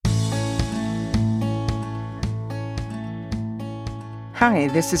Hi,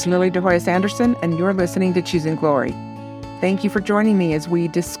 this is Lily DeHoyos Anderson, and you're listening to Choosing Glory. Thank you for joining me as we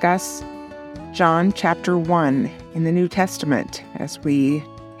discuss John chapter 1 in the New Testament as we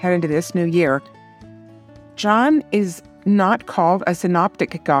head into this new year. John is not called a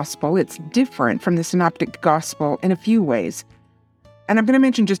synoptic gospel. It's different from the synoptic gospel in a few ways. And I'm going to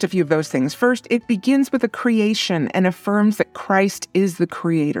mention just a few of those things. First, it begins with a creation and affirms that Christ is the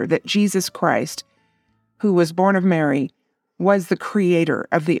creator, that Jesus Christ, who was born of Mary, was the creator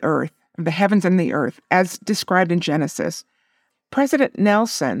of the earth, of the heavens and the earth, as described in Genesis. President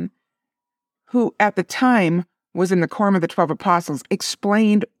Nelson, who at the time was in the Quorum of the 12 Apostles,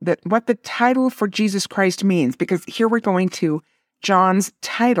 explained that what the title for Jesus Christ means, because here we're going to John's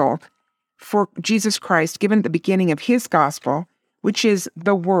title for Jesus Christ given at the beginning of his gospel, which is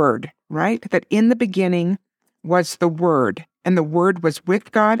the Word, right? That in the beginning was the Word, and the Word was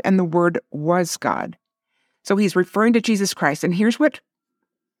with God, and the Word was God. So he's referring to Jesus Christ. And here's what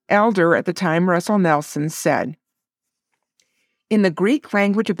elder at the time, Russell Nelson, said. In the Greek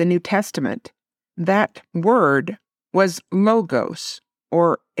language of the New Testament, that word was logos,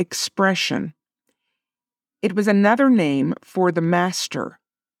 or expression. It was another name for the master.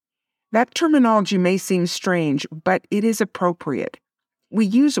 That terminology may seem strange, but it is appropriate. We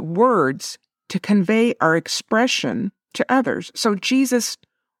use words to convey our expression to others. So Jesus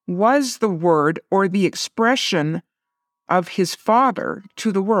was the word or the expression of his Father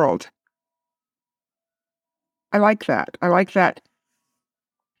to the world. I like that. I like that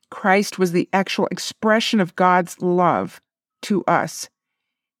Christ was the actual expression of God's love to us.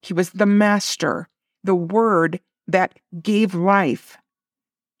 He was the master, the word that gave life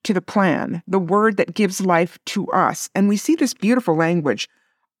to the plan, the word that gives life to us. And we see this beautiful language.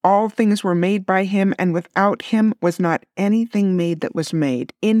 All things were made by him, and without him was not anything made that was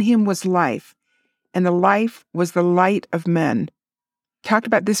made. In him was life, and the life was the light of men. Talked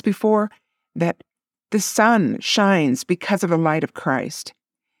about this before, that the sun shines because of the light of Christ,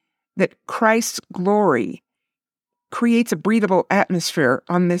 that Christ's glory creates a breathable atmosphere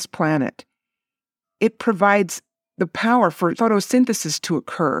on this planet. It provides the power for photosynthesis to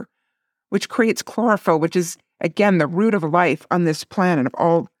occur, which creates chlorophyll, which is, again, the root of life on this planet, of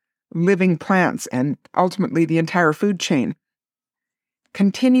all living plants, and ultimately the entire food chain.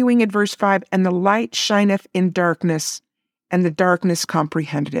 Continuing in verse 5, and the light shineth in darkness, and the darkness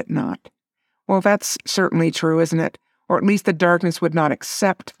comprehended it not. Well, that's certainly true, isn't it? Or at least the darkness would not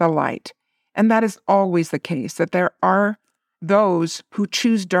accept the light. And that is always the case, that there are those who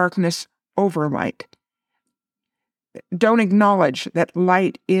choose darkness over light. Don't acknowledge that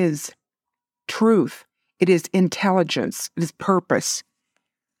light is truth. It is intelligence. It is purpose.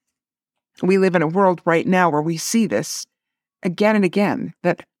 We live in a world right now where we see this again and again,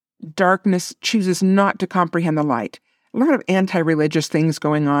 that darkness chooses not to comprehend the light. A lot of anti-religious things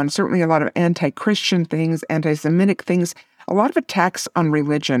going on, certainly a lot of anti-Christian things, anti-Semitic things, a lot of attacks on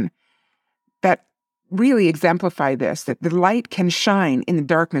religion that really exemplify this, that the light can shine in the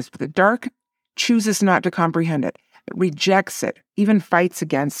darkness, but the dark chooses not to comprehend it. It rejects it, even fights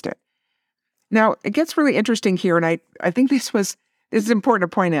against it. Now, it gets really interesting here, and I think this is important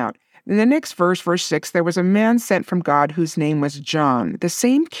to point out. In the next verse, verse 6, there was a man sent from God whose name was John. The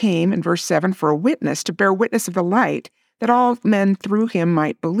same came, in verse 7, for a witness, to bear witness of the light, that all men through him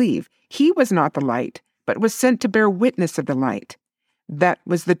might believe. He was not the light, but was sent to bear witness of the light. That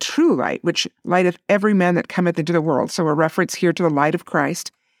was the true light, which lighteth every man that cometh into the world. So a reference here to the light of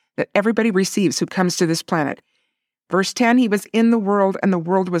Christ that everybody receives who comes to this planet. Verse 10, he was in the world, and the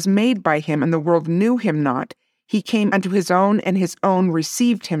world was made by him, and the world knew him not. He came unto his own, and his own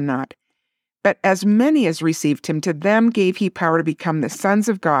received him not. But as many as received him, to them gave he power to become the sons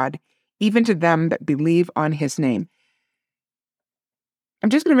of God, even to them that believe on his name. I'm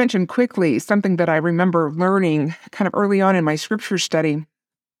just going to mention quickly something that I remember learning kind of early on in my scripture study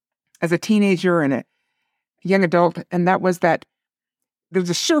as a teenager and a young adult, and that was that there's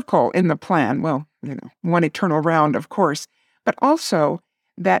a circle in the plan. Well, one eternal round, of course, but also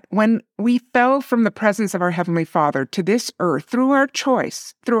that when we fell from the presence of our Heavenly Father to this earth through our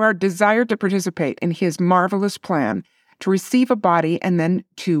choice, through our desire to participate in his marvelous plan, to receive a body and then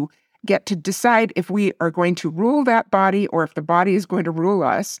to get to decide if we are going to rule that body or if the body is going to rule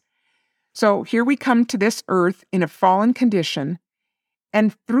us. So here we come to this earth in a fallen condition,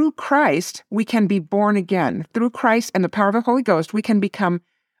 and through Christ, we can be born again. Through Christ and the power of the Holy Ghost, we can become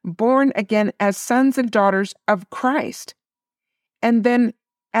born again as sons and daughters of Christ. And then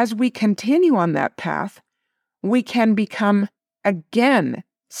as we continue on that path, we can become again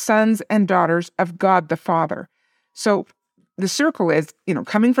sons and daughters of God the Father. So the circle is,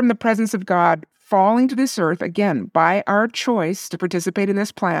 coming from the presence of God, falling to this earth, again, by our choice to participate in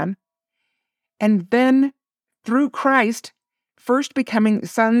this plan, and then through Christ, first becoming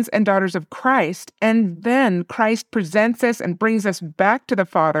sons and daughters of Christ, and then Christ presents us and brings us back to the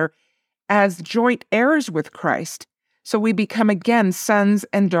Father as joint heirs with Christ. So we become again sons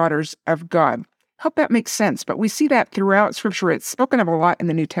and daughters of God. Hope that makes sense, but we see that throughout Scripture. It's spoken of a lot in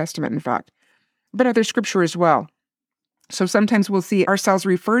the New Testament, in fact, but other Scripture as well. So sometimes we'll see ourselves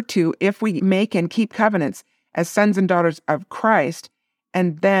referred to, if we make and keep covenants, as sons and daughters of Christ,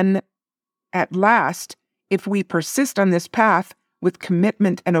 and then at last, if we persist on this path with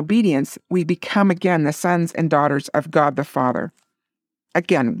commitment and obedience, we become again the sons and daughters of God the Father.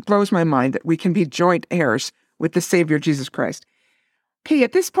 Again, blows my mind that we can be joint heirs with the Savior Jesus Christ. Okay,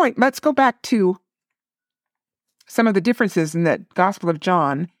 at this point, let's go back to some of the differences in the Gospel of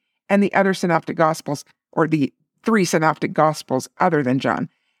John and the other synoptic Gospels, or the 3 synoptic Gospels other than John.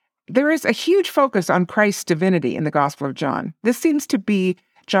 There is a huge focus on Christ's divinity in the Gospel of John. This seems to be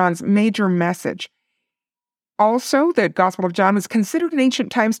John's major message. Also, the Gospel of John was considered in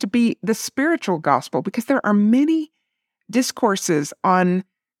ancient times to be the spiritual gospel because there are many discourses on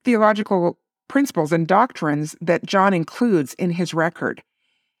theological principles and doctrines that John includes in his record.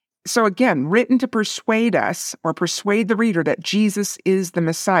 So again, written to persuade us or persuade the reader that Jesus is the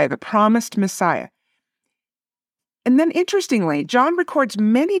Messiah, the promised Messiah. And then interestingly, John records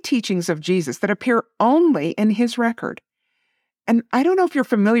many teachings of Jesus that appear only in his record. And I don't know if you're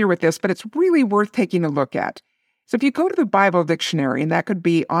familiar with this, but it's really worth taking a look at. So if you go to the Bible dictionary, and that could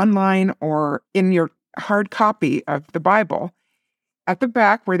be online or in your hard copy of the Bible, at the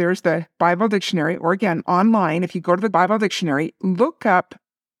back where there's the Bible dictionary, or again, online, if you go to the Bible dictionary, look up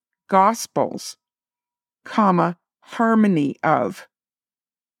Gospels, harmony of.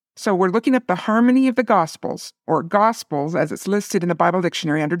 So we're looking at the harmony of the Gospels, or Gospels as it's listed in the Bible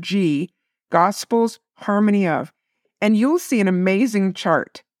dictionary under G, Gospels, harmony of. And you'll see an amazing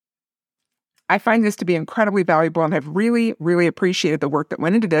chart. I find this to be incredibly valuable, and I've really, really appreciated the work that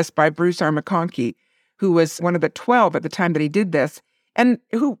went into this by Bruce R. McConkie, who was one of the 12 at the time that he did this, and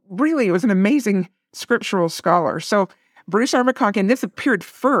who really was an amazing scriptural scholar. So Bruce R. McConkie, and this appeared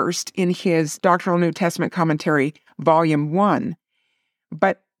first in his Doctrinal New Testament Commentary, Volume 1,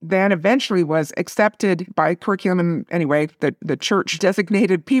 but then eventually was accepted by curriculum, and anyway, the church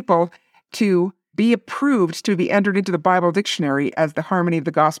designated people to be approved to be entered into the Bible dictionary as the harmony of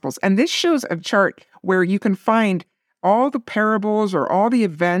the Gospels. And this shows a chart where you can find all the parables or all the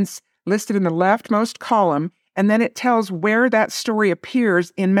events listed in the leftmost column, and then it tells where that story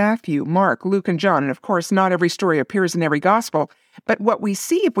appears in Matthew, Mark, Luke, and John. And of course, not every story appears in every Gospel. But what we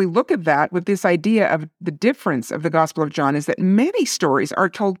see if we look at that with this idea of the difference of the Gospel of John is that many stories are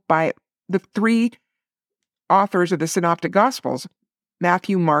told by the 3 authors of the Synoptic Gospels,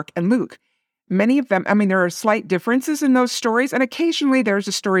 Matthew, Mark, and Luke. Many of them, there are slight differences in those stories, and occasionally there's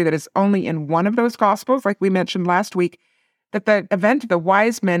a story that is only in one of those Gospels, like we mentioned last week, that the event of the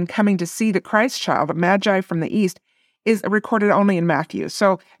wise men coming to see the Christ child, the Magi from the East, is recorded only in Matthew.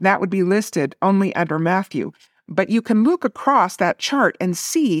 So that would be listed only under Matthew. But you can look across that chart and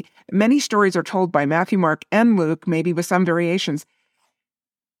see many stories are told by Matthew, Mark, and Luke, maybe with some variations.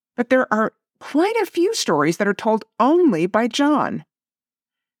 But there are quite a few stories that are told only by John.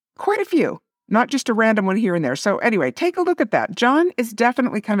 Quite a few. Not just a random one here and there. So anyway, take a look at that. John is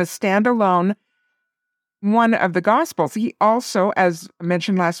definitely kind of a standalone one of the Gospels. He also, as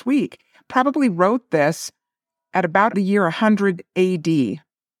mentioned last week, probably wrote this at about the year 100 AD,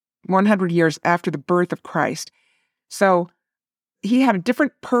 100 years after the birth of Christ. So he had a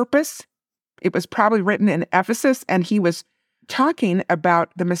different purpose. It was probably written in Ephesus, and he was talking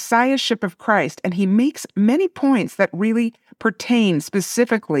about the messiahship of Christ. And he makes many points that really pertain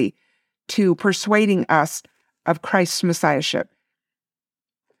specifically to persuading us of Christ's messiahship.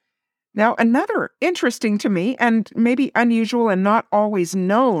 Now, another interesting to me, and maybe unusual and not always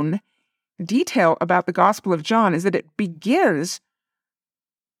known detail about the Gospel of John is that it begins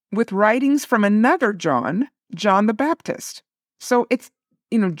with writings from another John, John the Baptist. So it's,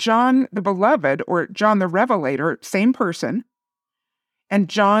 John the Beloved or John the Revelator, same person. And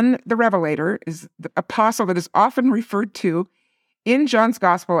John the Revelator is the apostle that is often referred to in John's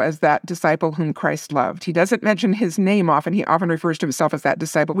Gospel as that disciple whom Christ loved. He doesn't mention his name often. He often refers to himself as that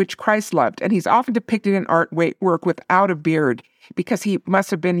disciple which Christ loved. And he's often depicted in artwork without a beard because he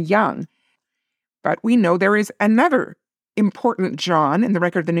must have been young. But we know there is another important John in the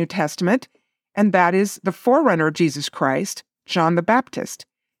record of the New Testament, and that is the forerunner of Jesus Christ, John the Baptist,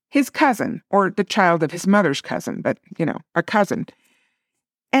 his cousin, or the child of his mother's cousin, but, a cousin.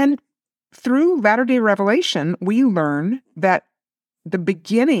 And through Latter-day Revelation, we learn that the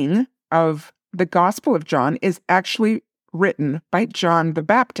beginning of the Gospel of John is actually written by John the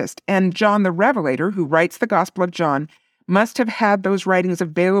Baptist. And John the Revelator, who writes the Gospel of John, must have had those writings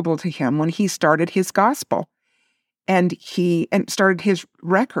available to him when he started his Gospel. And he started his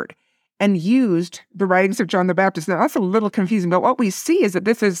record and used the writings of John the Baptist. Now, that's a little confusing, but what we see is that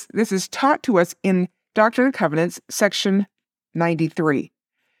this is taught to us in Doctrine and Covenants, section 93,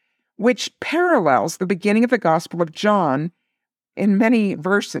 which parallels the beginning of the Gospel of John in many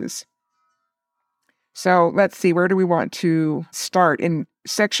verses. So let's see, where do we want to start? In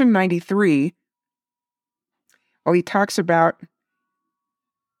section 93, well, he talks about,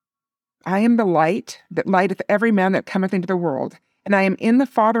 I am the light that lighteth every man that cometh into the world, and I am in the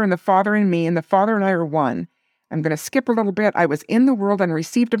Father, and the Father in me, and the Father and I are one. I'm going to skip a little bit. I was in the world and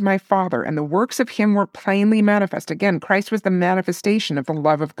received of my Father, and the works of him were plainly manifest. Again, Christ was the manifestation of the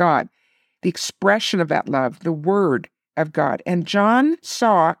love of God, the expression of that love, the Word of God. And John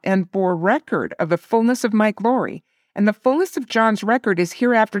saw and bore record of the fullness of my glory, and the fullness of John's record is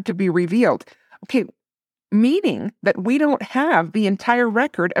hereafter to be revealed. Okay, meaning that we don't have the entire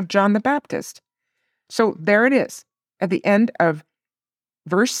record of John the Baptist. So there it is, at the end of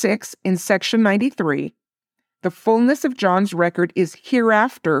verse 6 in section 93, the fullness of John's record is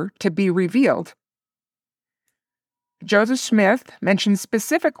hereafter to be revealed. Joseph Smith mentions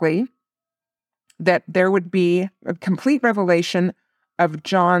specifically that there would be a complete revelation of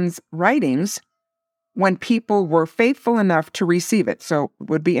John's writings when people were faithful enough to receive it. So it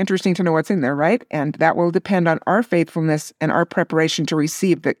would be interesting to know what's in there, right? And that will depend on our faithfulness and our preparation to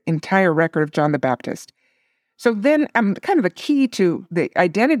receive the entire record of John the Baptist. So then kind of the key to the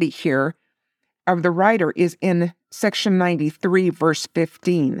identity here of the writer is in section 93, verse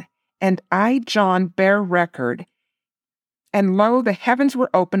 15. And I, John, bear record, and lo, the heavens were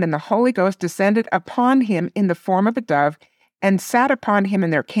opened, and the Holy Ghost descended upon him in the form of a dove, and sat upon him,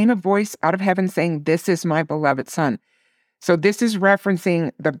 and there came a voice out of heaven saying, This is my beloved Son. So this is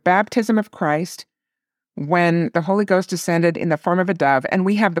referencing the baptism of Christ when the Holy Ghost descended in the form of a dove, and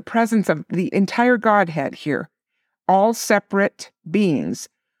we have the presence of the entire Godhead here, all separate beings.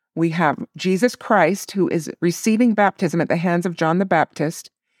 We have Jesus Christ, who is receiving baptism at the hands of John the Baptist.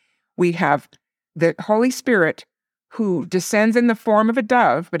 We have the Holy Spirit, who descends in the form of a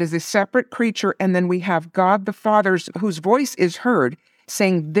dove, but is a separate creature. And then we have God the Father, whose voice is heard,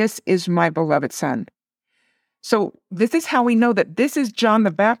 saying, This is my beloved Son. So this is how we know that this is John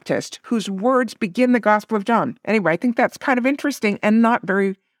the Baptist, whose words begin the Gospel of John. Anyway, I think that's kind of interesting and not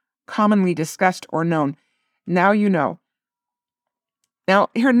very commonly discussed or known. Now you know. Now,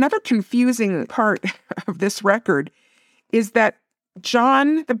 here, another confusing part of this record is that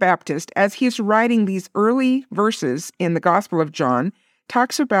John the Baptist, as he's writing these early verses in the Gospel of John,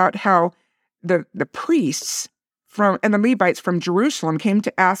 talks about how the priests and the Levites from Jerusalem came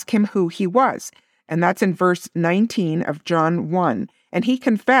to ask him who he was. And that's in verse 19 of John 1. And he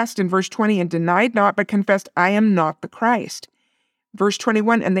confessed in verse 20, and denied not, but confessed, I am not the Christ. Verse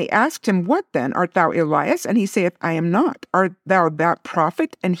 21, and they asked him, What then? Art thou Elias? And he saith, I am not. Art thou that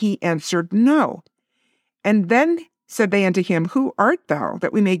prophet? And he answered, No. And then said they unto him, Who art thou,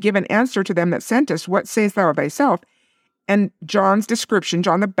 that we may give an answer to them that sent us? What sayest thou of thyself? And John's description,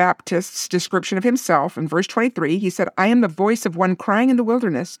 John the Baptist's description of himself, in verse 23, he said, I am the voice of one crying in the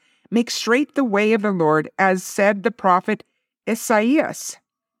wilderness, Make straight the way of the Lord, as said the prophet Esaias.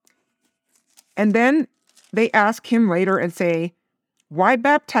 And then they ask him later and say, Why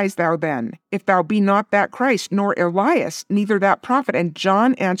baptize thou then, if thou be not that Christ, nor Elias, neither that prophet? And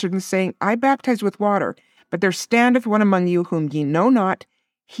John answered and saying, I baptize with water, but there standeth one among you whom ye know not.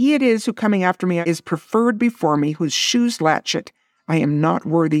 He it is who coming after me is preferred before me, whose shoes latchet I am not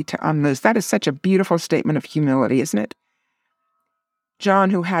worthy to unloose. That is such a beautiful statement of humility, isn't it?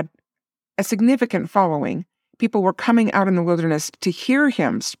 John, who had a significant following, people were coming out in the wilderness to hear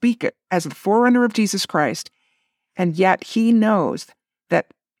him speak as the forerunner of Jesus Christ, and yet he knows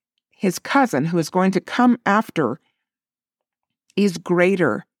that his cousin, who is going to come after, is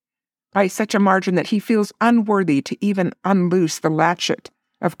greater by such a margin that he feels unworthy to even unloose the latchet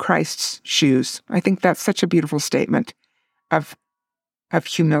of Christ's shoes. I think that's such a beautiful statement of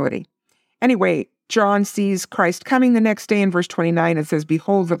humility. Anyway, John sees Christ coming the next day in verse 29 and says,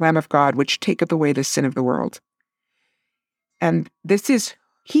 Behold the Lamb of God, which taketh away the sin of the world. And this is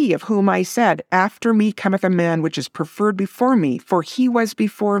he of whom I said, After me cometh a man which is preferred before me, for he was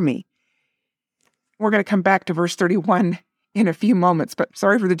before me. We're going to come back to verse 31 in a few moments, but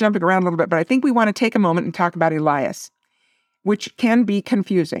sorry for the jumping around a little bit, but I think we want to take a moment and talk about Elias, which can be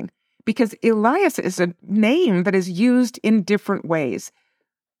confusing because Elias is a name that is used in different ways.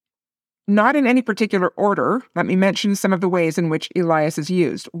 not in any particular order. Let me mention some of the ways in which Elias is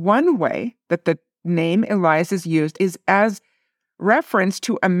used. One way that the name Elias is used is as reference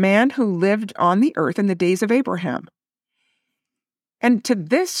to a man who lived on the earth in the days of Abraham. And to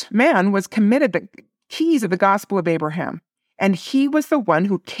this man was committed the keys of the gospel of Abraham. And he was the one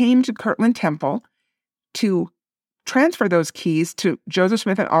who came to Kirtland Temple to transfer those keys to Joseph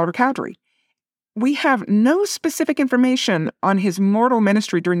Smith and Oliver Cowdery. We have no specific information on his mortal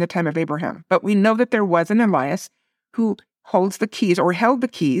ministry during the time of Abraham, but we know that there was an Elias who holds the keys or held the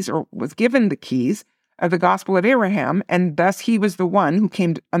keys or was given the keys of the gospel of Abraham, and thus he was the one who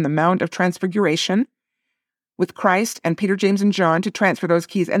came on the Mount of Transfiguration with Christ and Peter, James, and John to transfer those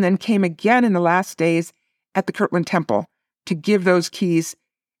keys, and then came again in the last days at the Kirtland Temple to give those keys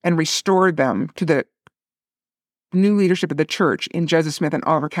and restore them to the new leadership of the church in Joseph Smith and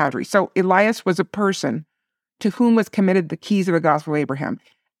Oliver Cowdery. So Elias was a person to whom was committed the keys of the gospel of Abraham.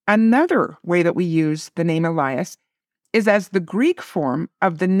 Another way that we use the name Elias is as the Greek form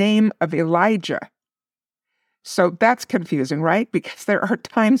of the name of Elijah. So that's confusing, right? Because there are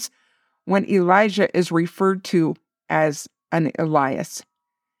times when Elijah is referred to as an Elias.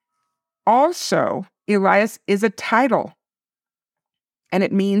 Also, Elias is a title, and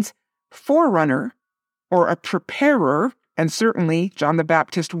it means forerunner or a preparer, and certainly John the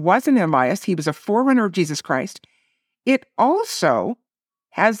Baptist was an Elias. He was a forerunner of Jesus Christ. It also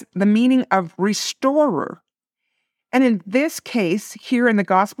has the meaning of restorer. And in this case, here in the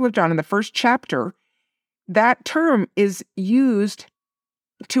Gospel of John, in the first chapter, that term is used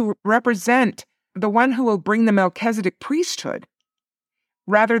to represent the one who will bring the Melchizedek priesthood,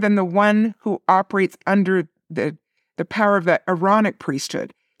 rather than the one who operates under the power of the Aaronic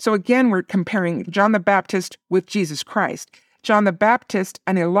priesthood. So again, we're comparing John the Baptist with Jesus Christ. John the Baptist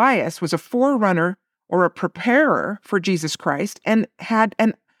and Elias was a forerunner or a preparer for Jesus Christ and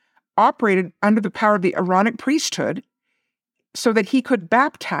operated under the power of the Aaronic priesthood so that he could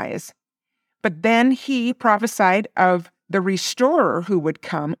baptize. But then he prophesied of the restorer who would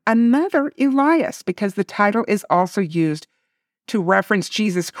come, another Elias, because the title is also used to reference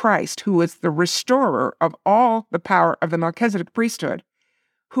Jesus Christ, who is the restorer of all the power of the Melchizedek priesthood,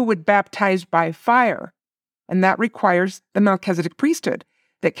 who would baptize by fire. And that requires the Melchizedek priesthood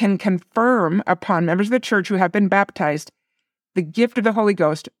that can confirm upon members of the church who have been baptized the gift of the Holy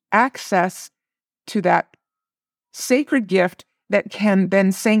Ghost, access to that sacred gift that can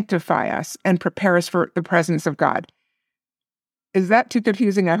then sanctify us and prepare us for the presence of God. Is that too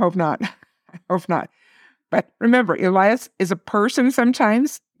confusing? I hope not. I hope not. But remember, Elias is a person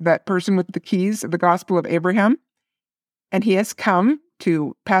sometimes, that person with the keys of the gospel of Abraham, and he has come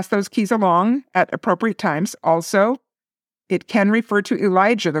to pass those keys along at appropriate times. Also, it can refer to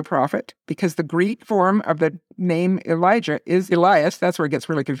Elijah the prophet, because the Greek form of the name Elijah is Elias. That's where it gets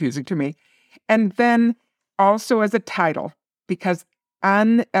really confusing to me. And then also as a title, because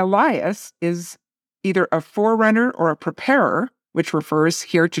an Elias is either a forerunner or a preparer, which refers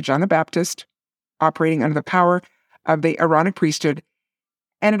here to John the Baptist, operating under the power of the Aaronic priesthood.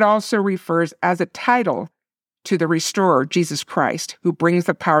 And it also refers as a title to the restorer, Jesus Christ, who brings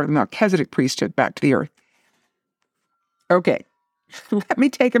the power of the Melchizedek priesthood back to the earth. Okay, let me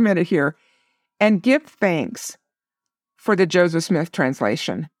take a minute here and give thanks for the Joseph Smith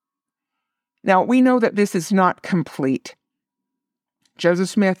translation. Now, we know that this is not complete. Joseph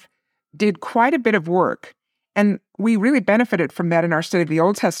Smith did quite a bit of work, and we really benefited from that in our study of the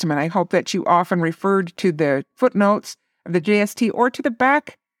Old Testament. I hope that you often referred to the footnotes of the JST or to the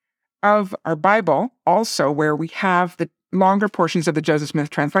back of our Bible, also where we have the longer portions of the Joseph Smith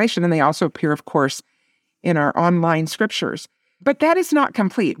translation, and they also appear, of course, in our online scriptures. But that is not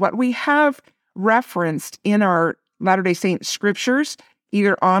complete. What we have referenced in our Latter-day Saint scriptures,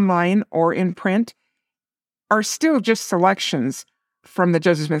 either online or in print, are still just selections from the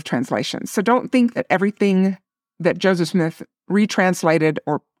Joseph Smith translation. So don't think that everything that Joseph Smith retranslated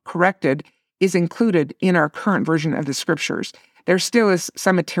or corrected is included in our current version of the scriptures. There still is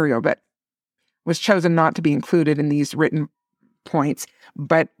some material that was chosen not to be included in these written points,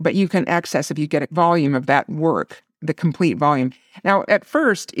 but you can access, if you get a volume of that work, the complete volume. Now, at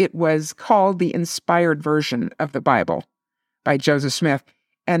first, it was called the Inspired Version of the Bible by Joseph Smith.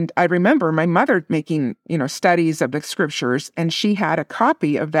 And I remember my mother making, studies of the scriptures, and she had a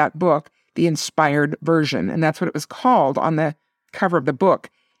copy of that book, the Inspired Version, and that's what it was called on the cover of the book.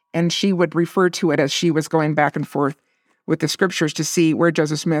 And she would refer to it as she was going back and forth with the scriptures to see where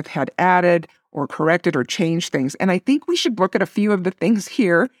Joseph Smith had added or corrected or changed things. And I think we should look at a few of the things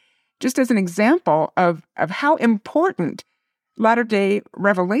here just as an example of how important latter-day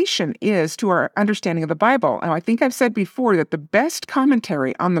revelation is to our understanding of the Bible. Now, I think I've said before that the best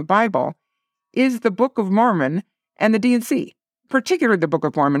commentary on the Bible is the Book of Mormon and the D&C, particularly the Book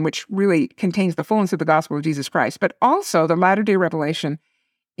of Mormon, which really contains the fullness of the gospel of Jesus Christ, but also the Latter-day Revelation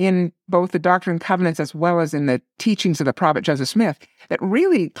in both the Doctrine and Covenants as well as in the teachings of the prophet Joseph Smith that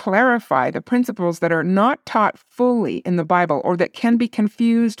really clarify the principles that are not taught fully in the Bible or that can be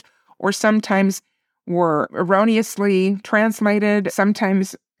confused or sometimes were erroneously translated,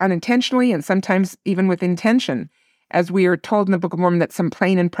 sometimes unintentionally and sometimes even with intention, as we are told in the Book of Mormon that some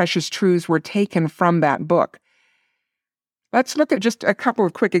plain and precious truths were taken from that book. Let's look at just a couple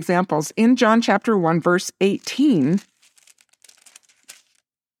of quick examples. In John chapter 1, verse 18,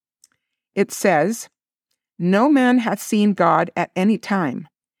 it says, "No man hath seen God at any time.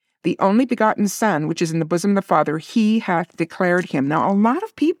 The only begotten Son, which is in the bosom of the Father, he hath declared him." Now, a lot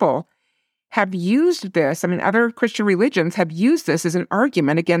of people have used this, other Christian religions have used this as an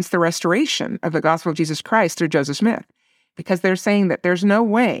argument against the restoration of the gospel of Jesus Christ through Joseph Smith, because they're saying that there's no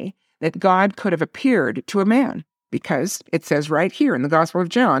way that God could have appeared to a man, because it says right here in the Gospel of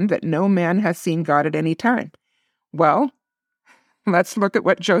John that no man has seen God at any time. Well, let's look at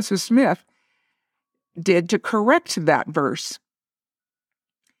what Joseph Smith did to correct that verse.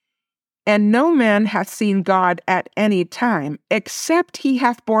 "And no man hath seen God at any time, except he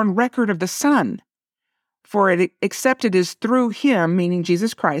hath borne record of the Son. Except it is through him," meaning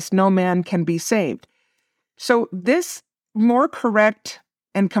Jesus Christ, "no man can be saved." So this more correct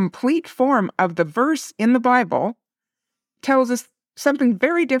and complete form of the verse in the Bible tells us something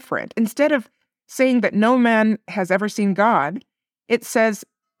very different. Instead of saying that no man has ever seen God, it says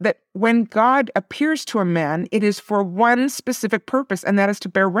that when God appears to a man, it is for one specific purpose, and that is to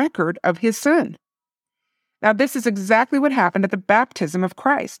bear record of his Son. Now, this is exactly what happened at the baptism of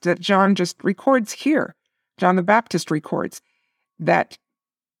Christ that John just records here. John the Baptist records that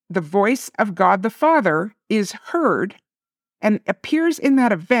the voice of God the Father is heard and appears in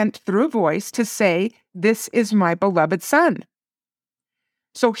that event through a voice to say, "This is my beloved Son."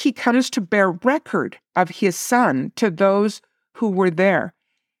 So he comes to bear record of his Son to those who were there.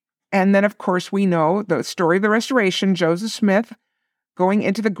 And then, of course, we know the story of the restoration, Joseph Smith going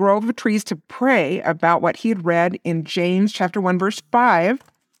into the grove of trees to pray about what he had read in James chapter 1, verse 5,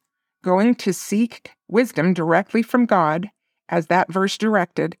 going to seek wisdom directly from God, as that verse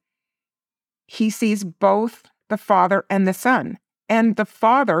directed. He sees both the Father and the Son, and the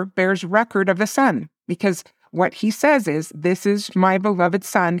Father bears record of the Son, because what he says is, "This is my beloved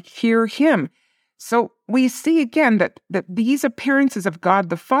Son, hear him." So we see again that these appearances of God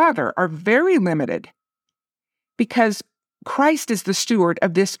the Father are very limited, because Christ is the steward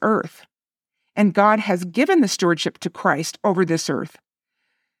of this earth, and God has given the stewardship to Christ over this earth.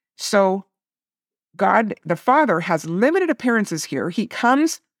 So God the Father has limited appearances here. He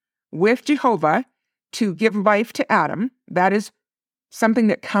comes with Jehovah to give life to Adam. That is something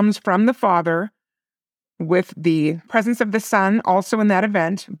that comes from the Father, with the presence of the Son also in that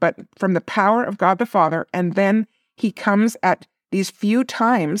event, but from the power of God the Father. And then he comes at these few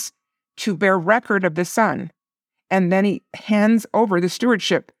times to bear record of the Son. And then he hands over the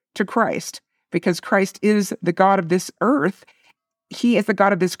stewardship to Christ, because Christ is the God of this earth. He is the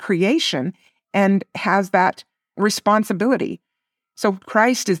God of this creation and has that responsibility. So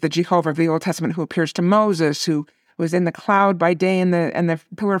Christ is the Jehovah of the Old Testament who appears to Moses, who was in the cloud by day and the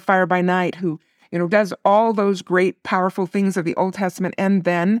pillar of fire by night, who does all those great, powerful things of the Old Testament, and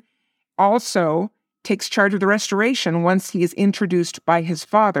then also takes charge of the restoration once he is introduced by his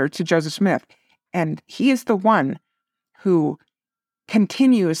father to Joseph Smith. And he is the one who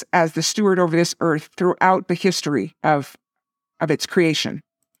continues as the steward over this earth throughout the history of its creation.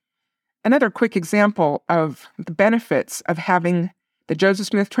 Another quick example of the benefits of having the Joseph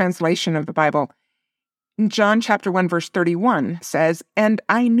Smith translation of the Bible, in John chapter 1, verse 31 says, "And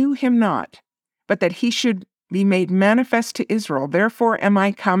I knew him not, but that he should be made manifest to Israel. Therefore am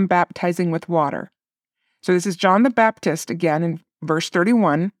I come baptizing with water." So this is John the Baptist again in verse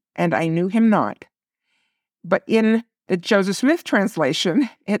 31, "And I knew him not." But in the Joseph Smith translation,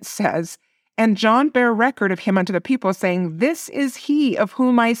 it says, "And John bare record of him unto the people, saying, This is he of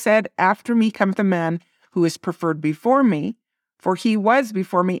whom I said, After me cometh a man who is preferred before me, for he was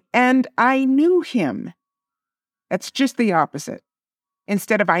before me, and I knew him." That's just the opposite.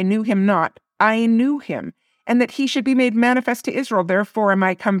 Instead of "I knew him not," I knew him, and that he should be made manifest to Israel. Therefore am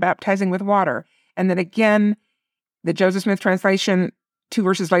I come baptizing with water. And then again, the Joseph Smith translation 2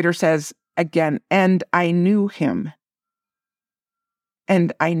 verses later says again, "And I knew him."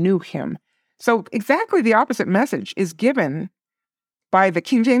 And I knew him. So exactly the opposite message is given by the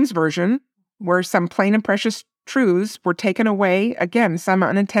King James Version, where some plain and precious truths were taken away, again, some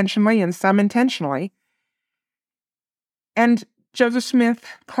unintentionally and some intentionally. And Joseph Smith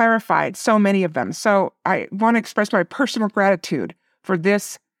clarified so many of them. So I want to express my personal gratitude for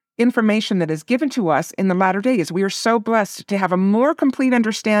this information that is given to us in the latter days. We are so blessed to have a more complete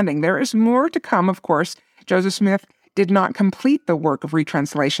understanding. There is more to come, of course. Joseph Smith did not complete the work of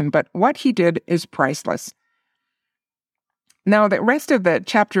retranslation, but what he did is priceless. Now, the rest of the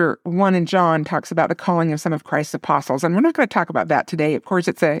chapter 1 in John talks about the calling of some of Christ's apostles, and we're not going to talk about that today. Of course,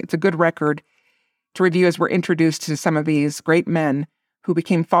 it's a good record to review as we're introduced to some of these great men who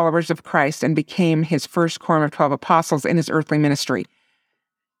became followers of Christ and became his first quorum of 12 apostles in his earthly ministry.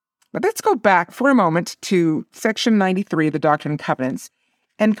 But let's go back for a moment to section 93 of the Doctrine and Covenants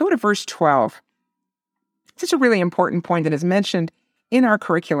and go to verse 12. This is a really important point that is mentioned in our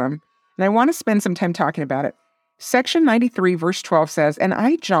curriculum, and I want to spend some time talking about it. Section 93, verse 12 says, "And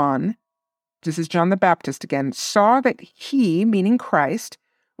I, John," this is John the Baptist again, "saw that he," meaning Christ,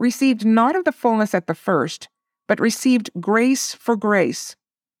 "received not of the fullness at the first, but received grace for grace.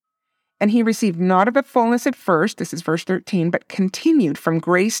 And he received not of the fullness at first," this is verse 13, "but continued from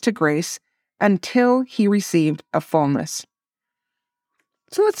grace to grace until he received a fullness."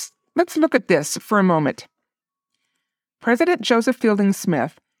 So let's look at this for a moment. President Joseph Fielding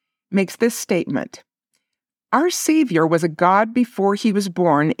Smith makes this statement: "Our Savior was a God before he was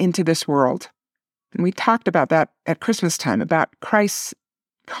born into this world." And we talked about that at Christmas time, about Christ's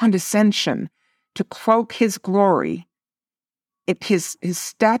condescension to cloak his glory, his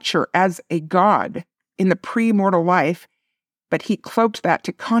stature as a God in the pre-mortal life, but he cloaked that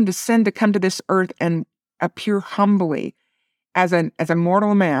to condescend to come to this earth and appear humbly as a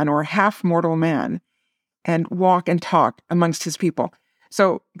mortal man or a half-mortal man and walk and talk amongst his people.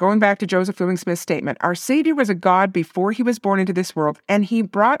 So going back to Joseph Fielding Smith's statement, our Savior was a God before he was born into this world, and he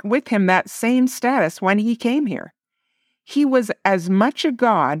brought with him that same status when he came here. He was as much a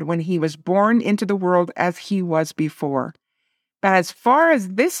God when he was born into the world as he was before. But as far as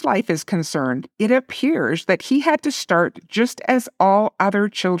this life is concerned, it appears that he had to start just as all other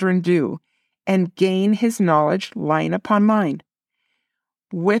children do and gain his knowledge line upon line.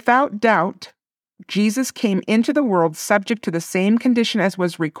 Without doubt, Jesus came into the world subject to the same condition as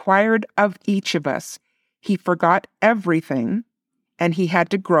was required of each of us. He forgot everything, and he had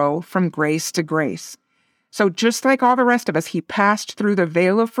to grow from grace to grace. So just like all the rest of us, he passed through the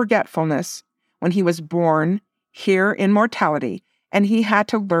veil of forgetfulness when he was born here in mortality, and he had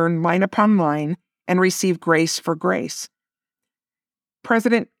to learn line upon line and receive grace for grace.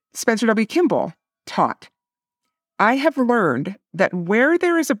 President Spencer W. Kimball taught, "I have learned that where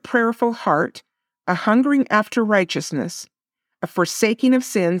there is a prayerful heart, a hungering after righteousness, a forsaking of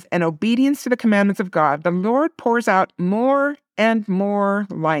sins, and obedience to the commandments of God, the Lord pours out more and more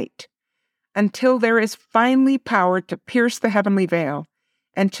light, until there is finally power to pierce the heavenly veil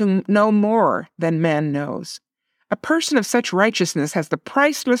and to know more than man knows. A person of such righteousness has the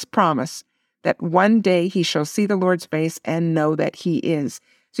priceless promise that one day he shall see the Lord's face and know that he is."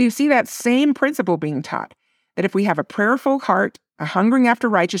 So you see that same principle being taught, that if we have a prayerful heart, a hungering after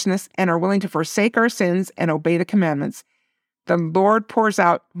righteousness, and are willing to forsake our sins and obey the commandments, the Lord pours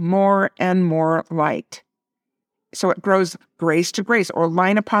out more and more light. So it grows grace to grace, or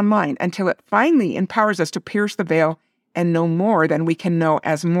line upon line, until it finally empowers us to pierce the veil and know more than we can know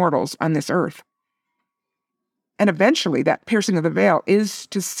as mortals on this earth. And eventually, that piercing of the veil is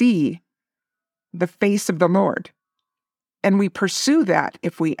to see the face of the Lord. And we pursue that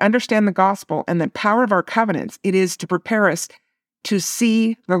if we understand the gospel and the power of our covenants. It is to prepare us to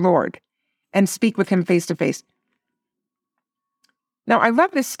see the Lord and speak with him face to face. Now, I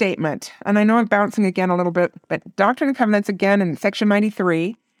love this statement, and I know I'm bouncing again a little bit, but Doctrine and Covenants again in section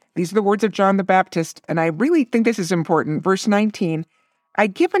 93, these are the words of John the Baptist, and I really think this is important. Verse 19, "I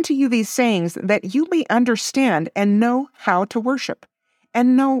give unto you these sayings that you may understand and know how to worship,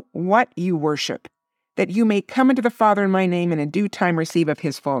 and know what you worship, that you may come into the Father in my name and in due time receive of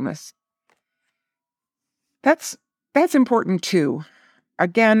his fullness." That's important too.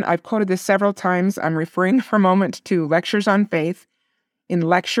 Again, I've quoted this several times. I'm referring for a moment to Lectures on Faith. In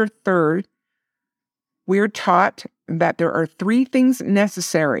Lecture 3, we're taught that there are 3 things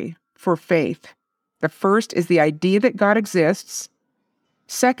necessary for faith. The first is the idea that God exists.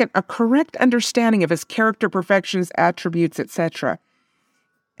 Second, a correct understanding of his character, perfections, attributes, etc.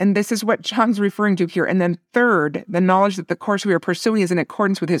 And this is what John's referring to here. And then third, the knowledge that the course we are pursuing is in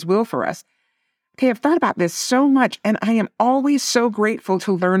accordance with his will for us. Okay, I've thought about this so much, and I am always so grateful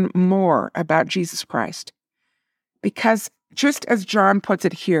to learn more about Jesus Christ. Because just as John puts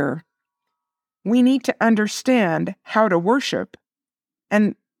it here, we need to understand how to worship.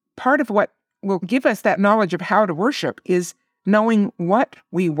 And part of what will give us that knowledge of how to worship is knowing what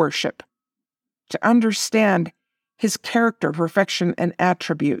we worship, to understand his character, perfection, and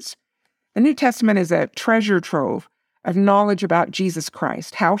attributes. The New Testament is a treasure trove of knowledge about Jesus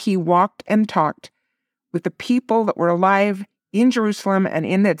Christ, how he walked and talked with the people that were alive in Jerusalem and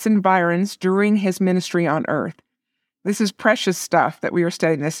in its environs during his ministry on earth. This is precious stuff that we are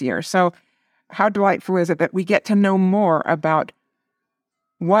studying this year. So how delightful is it that we get to know more about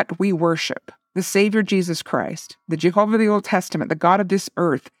what we worship, the Savior Jesus Christ, the Jehovah of the Old Testament, the God of this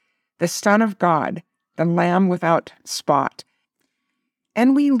earth, the Son of God, the Lamb without spot.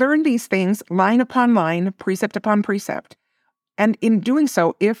 And we learn these things line upon line, precept upon precept. And in doing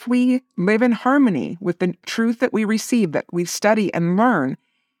so, if we live in harmony with the truth that we receive, that we study and learn,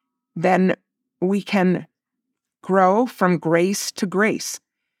 then we can grow from grace to grace.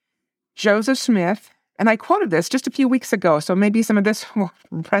 Joseph Smith, and I quoted this just a few weeks ago, so maybe some of this will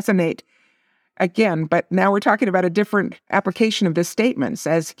resonate again, but now we're talking about a different application of this statement. It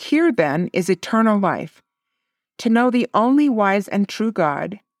says, "Here then is eternal life, to know the only wise and true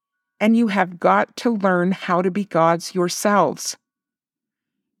God, and you have got to learn how to be gods yourselves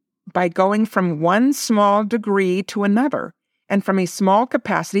by going from one small degree to another, and from a small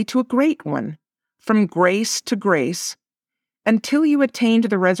capacity to a great one, from grace to grace, until you attain to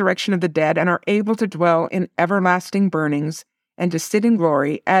the resurrection of the dead and are able to dwell in everlasting burnings and to sit in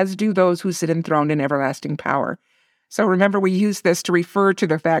glory, as do those who sit enthroned in everlasting power." So remember, we use this to refer to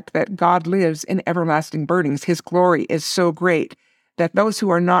the fact that God lives in everlasting burnings. His glory is so great that those who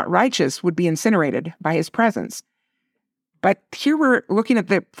are not righteous would be incinerated by his presence. But here we're looking at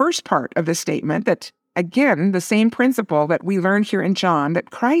the first part of the statement that, again, the same principle that we learned here in John, that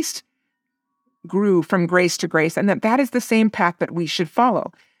Christ grew from grace to grace, and that is the same path that we should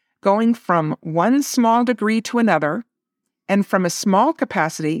follow, going from one small degree to another, and from a small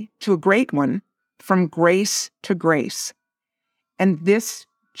capacity to a great one, from grace to grace. And this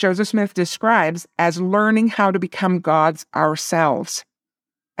Joseph Smith describes as learning how to become gods ourselves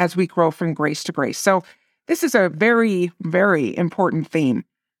as we grow from grace to grace. So this is a very, very important theme,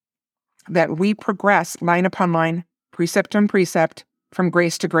 that we progress line upon line, precept on precept, from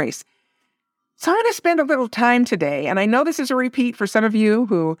grace to grace. So I'm going to spend a little time today, and I know this is a repeat for some of you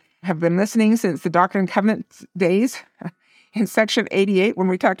who have been listening since the Doctrine and Covenants days in section 88 when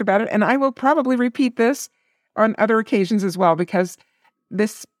we talked about it, and I will probably repeat this on other occasions as well, because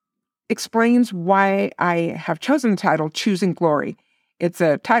this explains why I have chosen the title, Choosing Glory. It's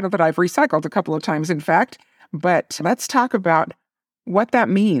a title that I've recycled a couple of times, in fact, but let's talk about what that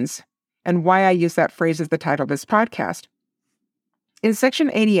means and why I use that phrase as the title of this podcast. In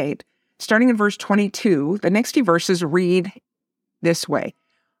section 88, starting in verse 22, the next few verses read this way: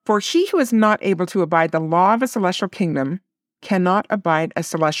 "For he who is not able to abide the law of a celestial kingdom cannot abide a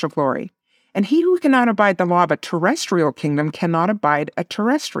celestial glory. And he who cannot abide the law of a terrestrial kingdom cannot abide a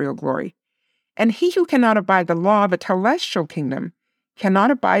terrestrial glory. And he who cannot abide the law of a telestial kingdom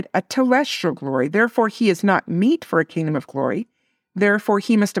cannot abide a telestial glory. Therefore he is not meet for a kingdom of glory. Therefore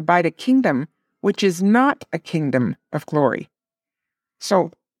he must abide a kingdom which is not a kingdom of glory."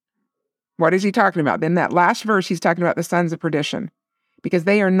 So what is he talking about? In that last verse, he's talking about the sons of perdition, because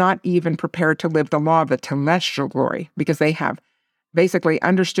they are not even prepared to live the law of the telestial glory, because they have basically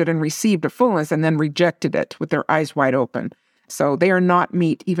understood and received a fullness and then rejected it with their eyes wide open. So they are not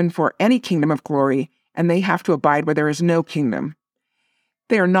meet even for any kingdom of glory, and they have to abide where there is no kingdom.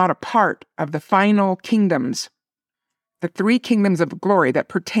 They are not a part of the final kingdoms, the three kingdoms of glory that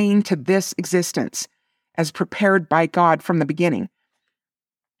pertain to this existence as prepared by God from the beginning.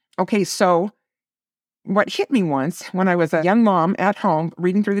 Okay, so what hit me once when I was a young mom at home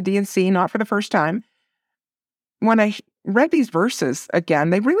reading through the D&C, not for the first time, when I read these verses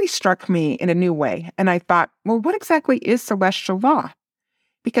again, they really struck me in a new way. And I thought, well, what exactly is celestial law?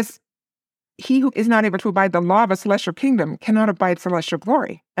 Because he who is not able to abide the law of a celestial kingdom cannot abide celestial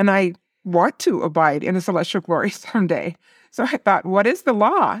glory. And I want to abide in a celestial glory someday. So I thought, what is the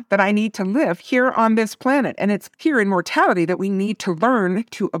law that I need to live here on this planet? And it's here in mortality that we need to learn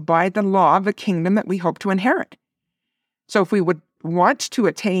to abide the law of the kingdom that we hope to inherit. So if we would want to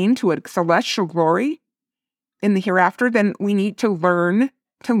attain to a celestial glory in the hereafter, then we need to learn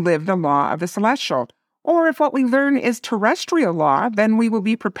to live the law of the celestial. Or if what we learn is terrestrial law, then we will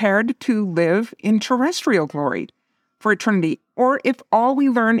be prepared to live in terrestrial glory for eternity. Or if all we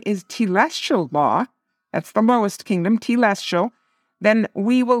learn is telestial law, that's the lowest kingdom, telestial, then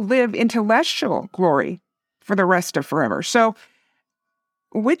we will live in telestial glory for the rest of forever. So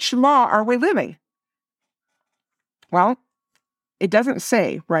which law are we living? Well, it doesn't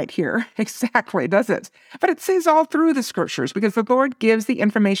say right here exactly, does it? But it says all through the scriptures, because the Lord gives the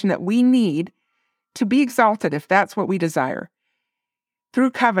information that we need to be exalted if that's what we desire.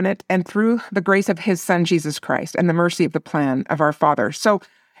 through covenant and through the grace of his Son, Jesus Christ, and the mercy of the plan of our Father. So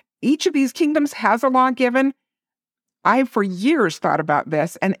each of these kingdoms has a law given. I, for years, thought about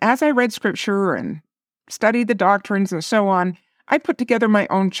this, and as I read Scripture and studied the doctrines and so on, I put together my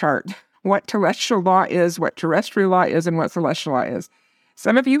own chart, what telestial law is, what terrestrial law is, and what celestial law is.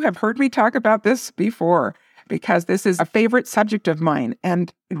 Some of you have heard me talk about this before, because this is a favorite subject of mine,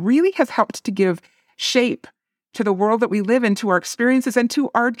 and it really has helped to give shape to the world that we live in, to our experiences, and to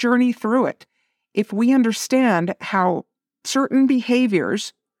our journey through it. If we understand how certain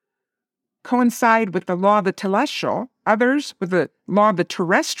behaviors coincide with the law of the telestial, others with the law of the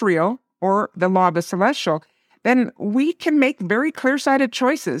terrestrial or the law of the celestial, then we can make very clear-sighted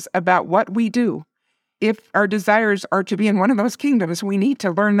choices about what we do. If our desires are to be in one of those kingdoms, we need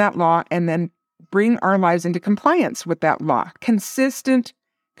to learn that law and then bring our lives into compliance with that law. Consistent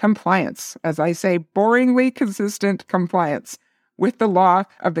compliance. As I say, boringly consistent compliance with the law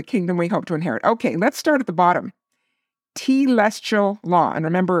of the kingdom we hope to inherit. Okay, let's start at the bottom. Telestial law. And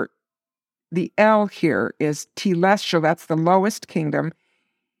remember, the L here is telestial. That's the lowest kingdom.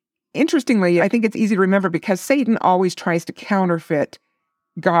 Interestingly, I think it's easy to remember because Satan always tries to counterfeit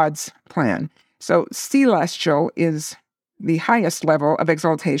God's plan. So celestial is the highest level of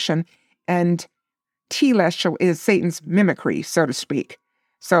exaltation, and telestial is Satan's mimicry, so to speak.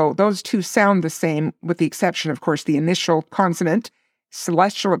 So those two sound the same, with the exception, of course, the initial consonant,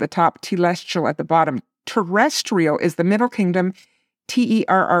 celestial at the top, telestial at the bottom. Terrestrial is the middle kingdom.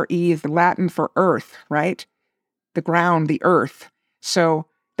 Terre is the Latin for earth, right? The ground, the earth. So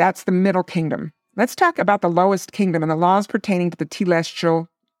that's the middle kingdom. Let's talk about the lowest kingdom and the laws pertaining to the telestial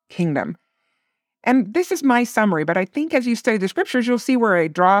kingdom. And this is my summary, but I think as you study the scriptures, you'll see where I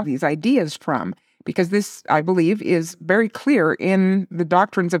draw these ideas from, because this, I believe, is very clear in the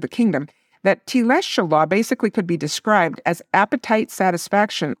doctrines of the kingdom, that telestial law basically could be described as appetite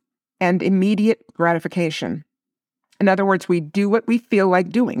satisfaction and immediate gratification. In other words, we do what we feel like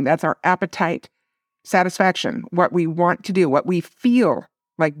doing. That's our appetite satisfaction, what we want to do, what we feel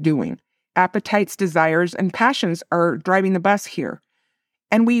like doing. Appetites, desires, and passions are driving the bus here.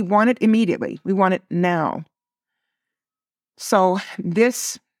 And we want it immediately. We want it now. So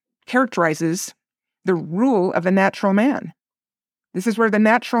this characterizes the rule of the natural man. This is where the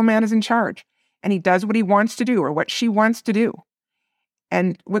natural man is in charge, and he does what he wants to do or what she wants to do.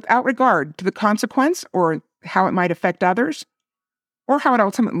 And without regard to the consequence or how it might affect others or how it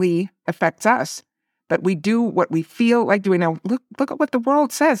ultimately affects us. But we do what we feel like doing. Now, look at what the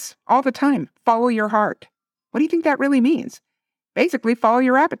world says all the time. Follow your heart. What do you think that really means? Basically, follow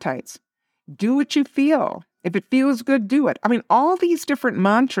your appetites. Do what you feel. If it feels good, do it. I mean, all these different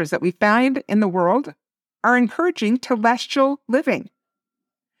mantras that we find in the world are encouraging telestial living.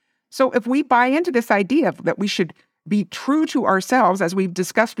 So if we buy into this idea that we should be true to ourselves, as we've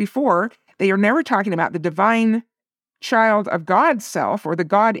discussed before, they are never talking about the divine child of God's self or the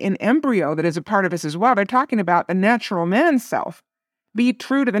God in embryo that is a part of us as well. They're talking about the natural man's self. Be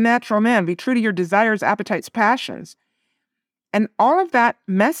true to the natural man. Be true to your desires, appetites, passions. And all of that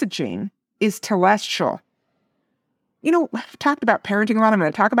messaging is telestial. You know, I've talked about parenting a lot. I'm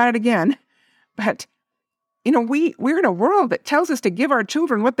going to talk about it again. But, you know, we're in a world that tells us to give our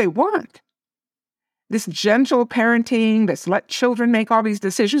children what they want. This gentle parenting, this let children make all these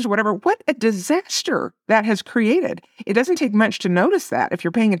decisions, whatever. What a disaster that has created. It doesn't take much to notice that if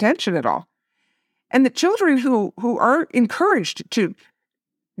you're paying attention at all. And the children who are encouraged to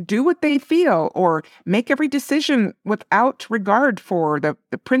do what they feel or make every decision without regard for the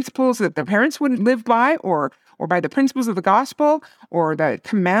principles that the parents would live by or by the principles of the gospel or the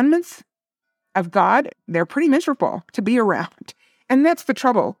commandments of God, they're pretty miserable to be around. And that's the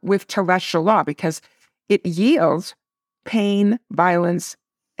trouble with telestial law, because it yields pain, violence,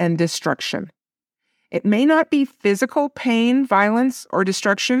 and destruction. It may not be physical pain, violence, or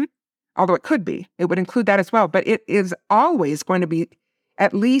destruction, although it could be. It would include that as well. But it is always going to be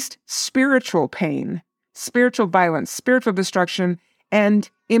at least spiritual pain, spiritual violence, spiritual destruction, and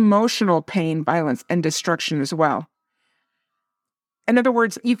emotional pain, violence, and destruction as well. In other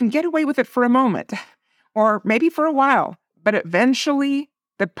words, you can get away with it for a moment, or maybe for a while, but eventually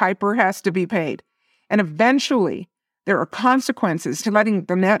the piper has to be paid. And eventually there are consequences to letting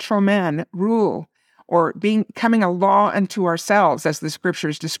the natural man rule or becoming a law unto ourselves, as the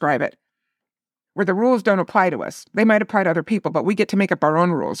scriptures describe it, where the rules don't apply to us. They might apply to other people, but we get to make up our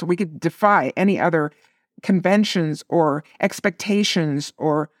own rules. We could defy any other conventions or expectations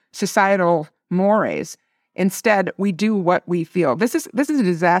or societal mores. Instead, we do what we feel. This is a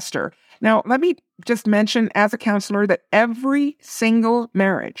disaster. Now, let me just mention as a counselor that every single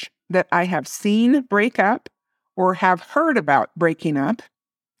marriage that I have seen break up or have heard about breaking up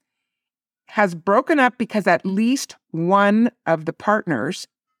has broken up because at least one of the partners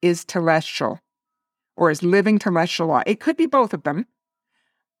is telestial or is living telestial law. It could be both of them,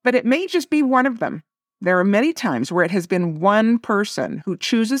 but it may just be one of them. There are many times where it has been one person who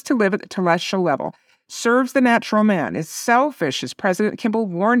chooses to live at the telestial level, serves the natural man, is selfish, as President Kimball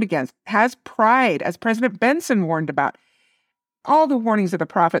warned against, has pride, as President Benson warned about. All the warnings of the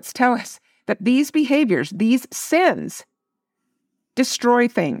prophets tell us that these behaviors, these sins, destroy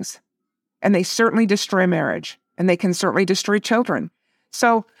things. And they certainly destroy marriage. And they can certainly destroy children.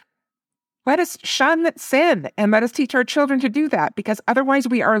 So let us shun that sin and let us teach our children to do that, because otherwise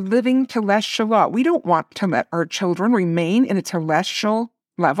we are living telestial law. We don't want to let our children remain in a telestial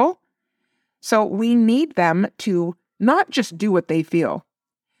level. So we need them to not just do what they feel.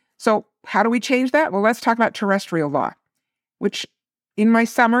 So how do we change that? Well, let's talk about terrestrial law, which in my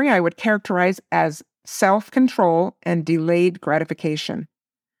summary I would characterize as self-control and delayed gratification.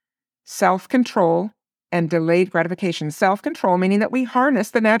 Self-control and delayed gratification. Self-control meaning that we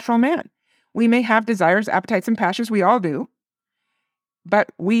harness the natural man. We may have desires, appetites, and passions. We all do.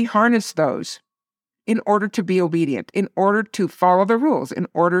 But we harness those in order to be obedient, in order to follow the rules, in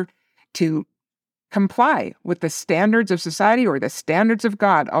order to comply with the standards of society or the standards of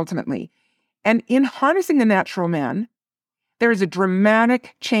God, ultimately. And in harnessing the natural man, there is a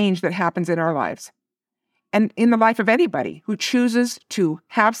dramatic change that happens in our lives. And in the life of anybody who chooses to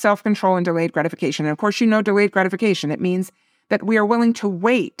have self-control and delayed gratification. And of course, you know delayed gratification. It means that we are willing to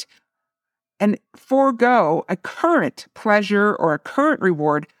wait and forego a current pleasure or a current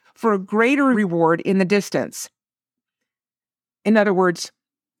reward for a greater reward in the distance. In other words,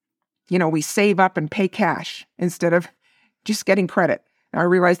 we save up and pay cash instead of just getting credit. Now, I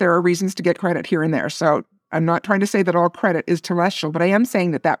realize there are reasons to get credit here and there, so I'm not trying to say that all credit is telestial, but I am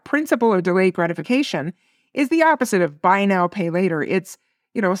saying that that principle of delayed gratification is the opposite of buy now, pay later. It's,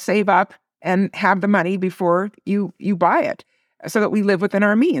 save up and have the money before you buy it, so that we live within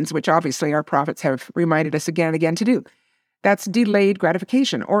our means, which obviously our prophets have reminded us again and again to do. That's delayed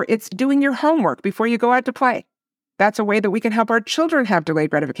gratification. Or it's doing your homework before you go out to play. That's a way that we can help our children have delayed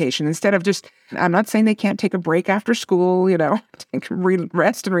gratification instead of just, I'm not saying they can't take a break after school,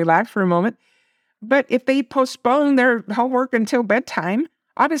 rest and relax for a moment. But if they postpone their homework until bedtime,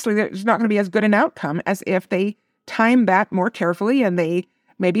 obviously there's not going to be as good an outcome as if they time that more carefully and they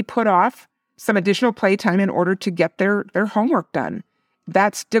maybe put off some additional playtime in order to get their homework done.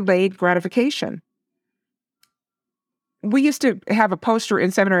 That's delayed gratification. We used to have a poster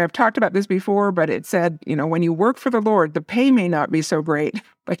in seminary. I've talked about this before, but it said, when you work for the Lord, the pay may not be so great,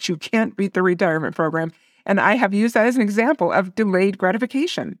 but you can't beat the retirement program. And I have used that as an example of delayed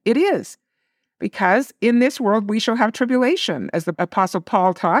gratification. It is. Because in this world we shall have tribulation, as the Apostle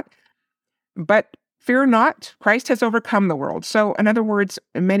Paul taught. But fear not, Christ has overcome the world. So in other words,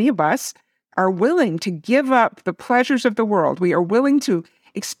 many of us are willing to give up the pleasures of the world. We are willing to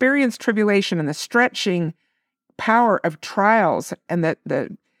experience tribulation and the stretching power of trials and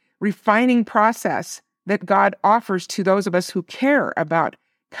the refining process that God offers to those of us who care about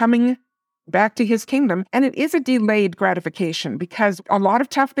coming back to his kingdom. And it is a delayed gratification because a lot of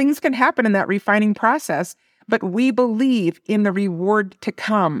tough things can happen in that refining process, but we believe in the reward to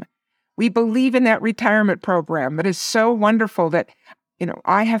come. We believe in that retirement program that is so wonderful that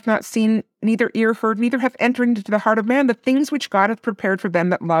I have not seen, neither ear heard, neither have entered into the heart of man the things which God hath prepared for them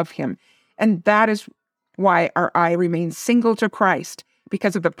that love him. And that is why our eye remains single to Christ,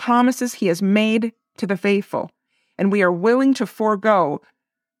 because of the promises he has made to the faithful. And we are willing to forego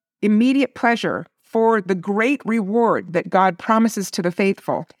immediate pleasure for the great reward that God promises to the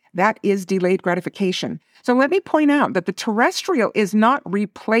faithful. That is delayed gratification. So let me point out that the terrestrial is not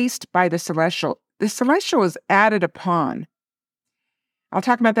replaced by the celestial. The celestial is added upon. I'll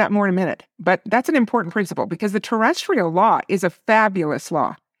talk about that more in a minute, but that's an important principle because the terrestrial law is a fabulous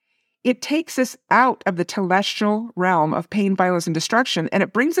law. It takes us out of the telestial realm of pain, violence, and destruction, and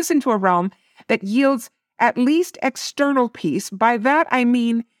it brings us into a realm that yields at least external peace. By that, I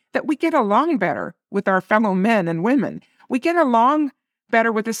mean that we get along better with our fellow men and women. We get along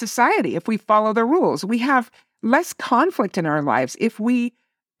better with the society if we follow the rules. We have less conflict in our lives if we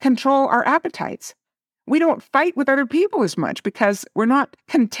control our appetites. We don't fight with other people as much because we're not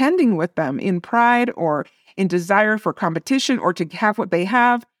contending with them in pride or in desire for competition or to have what they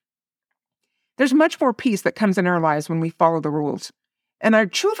have. There's much more peace that comes in our lives when we follow the rules. And our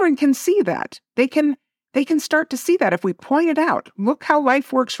children can see that. They can start to see that if we point it out. Look how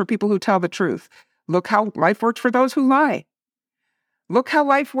life works for people who tell the truth. Look how life works for those who lie. Look how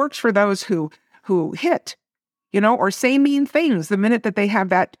life works for those who hit, or say mean things the minute that they have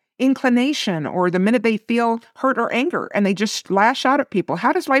that inclination or the minute they feel hurt or anger and they just lash out at people.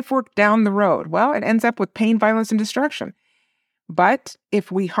 How does life work down the road? Well, it ends up with pain, violence, and destruction. But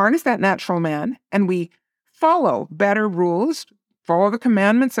if we harness that natural man and we follow better rules, follow the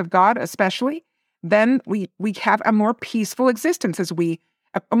commandments of God especially, then we have a more peaceful existence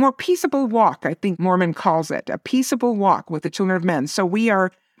a more peaceable walk, I think Mormon calls it, a peaceable walk with the children of men. So we are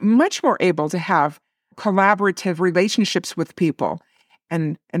much more able to have collaborative relationships with people.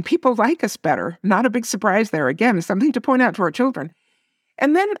 And people like us better. Not a big surprise there. Again, something to point out to our children.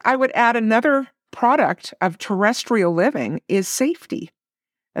 And then I would add another product of terrestrial living is safety.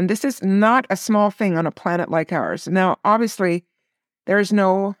 And this is not a small thing on a planet like ours. Now, obviously, there's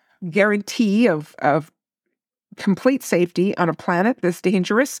no guarantee of complete safety on a planet this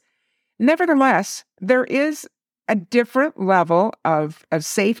dangerous. Nevertheless, there is a different level of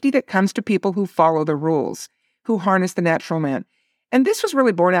safety that comes to people who follow the rules, who harness the natural man. And this was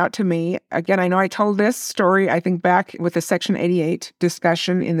really borne out to me. Again, I know I told this story, I think, back with the Section 88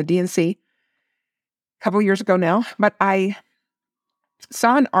 discussion in the DNC a couple of years ago now, but I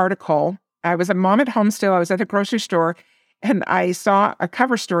saw an article. I was a mom at home still. I was at the grocery store, and I saw a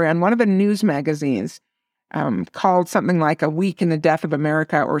cover story on one of the news magazines called something like A Week in the Death of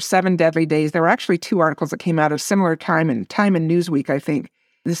America or 7 Deadly Days. There were actually 2 articles that came out of similar time in Newsweek, I think,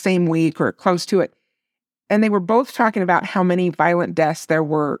 the same week or close to it. And they were both talking about how many violent deaths there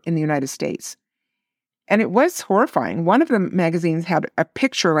were in the United States. And it was horrifying. One of the magazines had a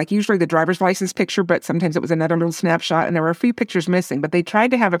picture, like usually the driver's license picture, but sometimes it was another little snapshot, and there were a few pictures missing. But they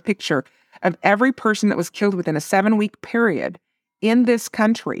tried to have a picture of every person that was killed within a 7-week period in this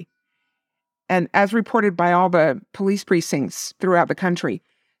country, and as reported by all the police precincts throughout the country.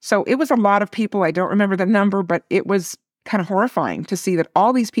 So it was a lot of people. I don't remember the number, but it was kind of horrifying to see that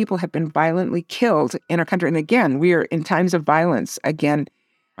all these people have been violently killed in our country. And again, we are in times of violence. Again,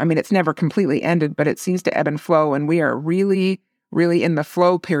 I mean, it's never completely ended, but it seems to ebb and flow. And we are really, really in the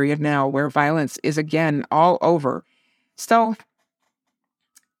flow period now where violence is again all over. So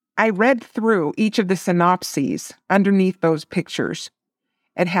I read through each of the synopses underneath those pictures.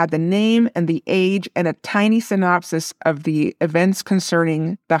 It had the name and the age and a tiny synopsis of the events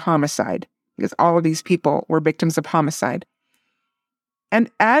concerning the homicide, because all of these people were victims of homicide.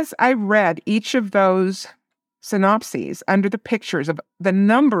 And as I read each of those synopses under the pictures of the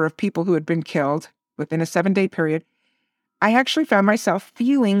number of people who had been killed within a 7-day period, I actually found myself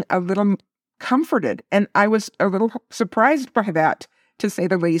feeling a little comforted. And I was a little surprised by that, to say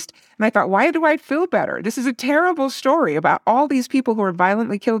the least. And I thought, why do I feel better? This is a terrible story about all these people who are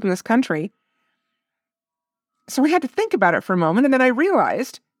violently killed in this country. So I had to think about it for a moment. And then I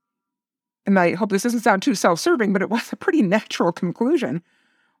realized, and I hope this doesn't sound too self-serving, but it was a pretty natural conclusion,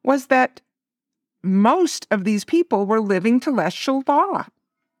 was that most of these people were living telestial law.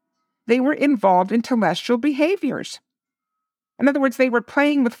 They were involved in telestial behaviors. In other words, they were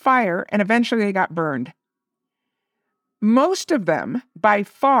playing with fire and eventually they got burned. Most of them, by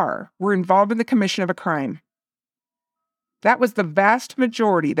far, were involved in the commission of a crime. That was the vast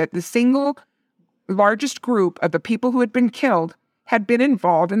majority, that the single largest group of the people who had been killed had been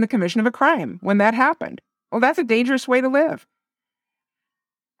involved in the commission of a crime when that happened. Well, that's a dangerous way to live.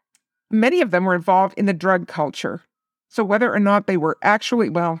 Many of them were involved in the drug culture. So whether or not they were actually,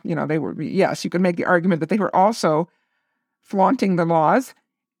 they were, yes, you could make the argument that they were also flaunting the laws,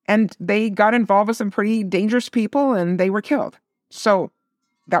 and they got involved with some pretty dangerous people and they were killed. So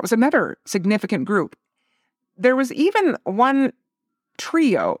that was another significant group. There was even one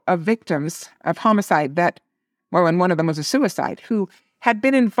trio of victims of homicide and one of them was a suicide, who had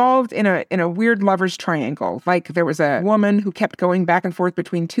been involved in a weird lover's triangle. Like there was a woman who kept going back and forth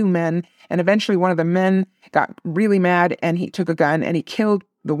between 2 men, and eventually one of the men got really mad and he took a gun and he killed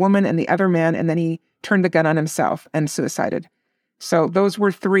the woman and the other man, and then he turned the gun on himself and suicided. So those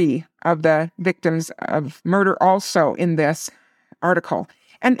were 3 of the victims of murder also in this article.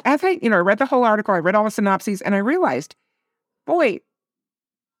 And as I read the whole article, I read all the synopses, and I realized, boy,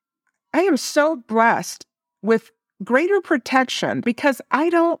 I am so blessed with greater protection because I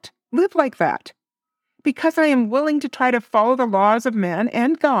don't live like that. Because I am willing to try to follow the laws of man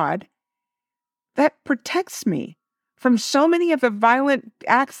and God, that protects me from so many of the violent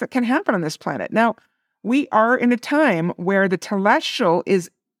acts that can happen on this planet. Now, we are in a time where the telestial is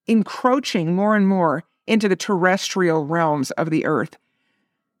encroaching more and more into the terrestrial realms of the earth.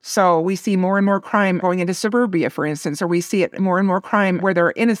 So we see more and more crime going into suburbia, for instance, or we see it more and more crime where there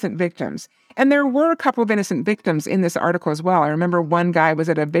are innocent victims. And there were a couple of innocent victims in this article as well. I remember one guy was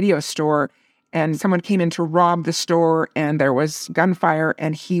at a video store and someone came in to rob the store and there was gunfire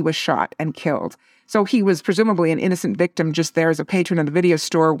and he was shot and killed. So he was presumably an innocent victim just there as a patron of the video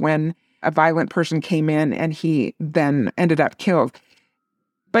store when a violent person came in and he then ended up killed.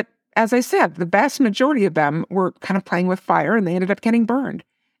 But as I said, the vast majority of them were kind of playing with fire and they ended up getting burned.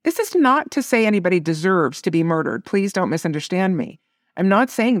 This is not to say anybody deserves to be murdered. Please don't misunderstand me. I'm not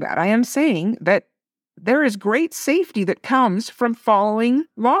saying that. I am saying that there is great safety that comes from following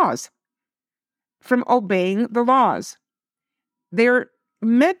laws, from obeying the laws. They're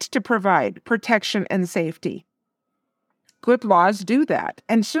meant to provide protection and safety. Good laws do that.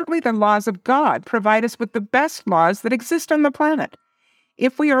 And certainly the laws of God provide us with the best laws that exist on the planet.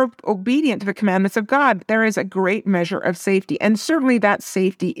 If we are obedient to the commandments of God, there is a great measure of safety. And certainly that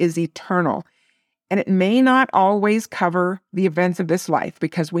safety is eternal. And it may not always cover the events of this life,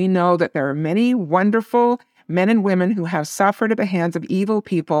 because we know that there are many wonderful men and women who have suffered at the hands of evil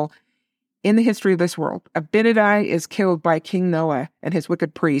people in the history of this world. Abinadi is killed by King Noah and his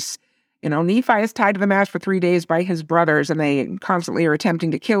wicked priests. Nephi is tied to the mast for 3 days by his brothers, and they constantly are attempting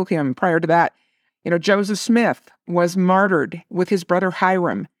to kill him. Prior to that, Joseph Smith was martyred with his brother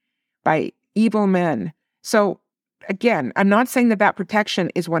Hiram by evil men. So again, I'm not saying that protection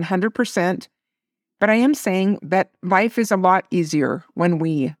is 100%, but I am saying that life is a lot easier when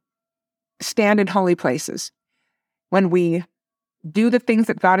we stand in holy places, when we do the things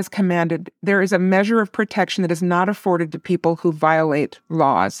that God has commanded. There is a measure of protection that is not afforded to people who violate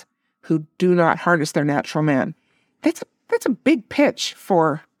laws, who do not harness their natural man. That's a big pitch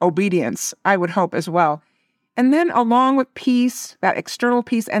for obedience, I would hope as well. And then along with peace, that external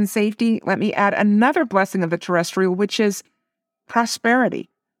peace and safety, let me add another blessing of the terrestrial, which is prosperity.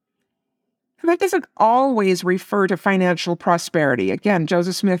 And that doesn't always refer to financial prosperity. Again,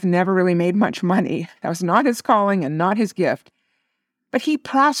 Joseph Smith never really made much money. That was not his calling and not his gift. But he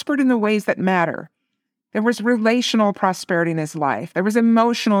prospered in the ways that matter. There was relational prosperity in his life. There was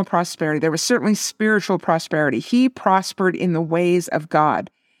emotional prosperity. There was certainly spiritual prosperity. He prospered in the ways of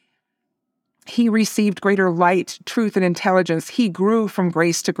God. He received greater light, truth, and intelligence. He grew from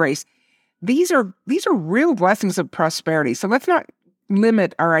grace to grace. These are real blessings of prosperity. So let's not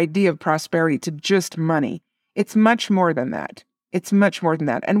limit our idea of prosperity to just money. It's much more than that. It's much more than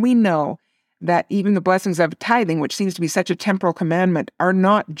that. And we know that even the blessings of tithing, which seems to be such a temporal commandment, are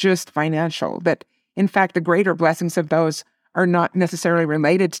not just financial, that in fact, the greater blessings of those are not necessarily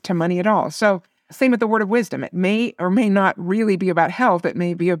related to money at all. So same with the word of wisdom. It may or may not really be about health. It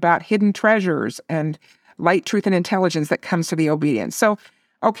may be about hidden treasures and light, truth, and intelligence that comes to the obedience. So,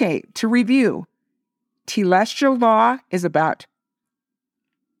 okay, to review, telestial law is about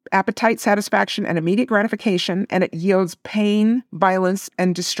appetite satisfaction and immediate gratification, and it yields pain, violence,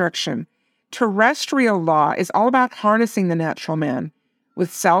 and destruction. Terrestrial law is all about harnessing the natural man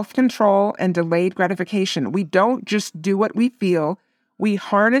with self-control and delayed gratification. We don't just do what we feel. We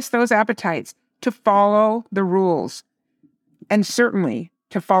harness those appetites to follow the rules, and certainly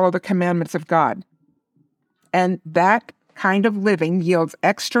to follow the commandments of God. And that kind of living yields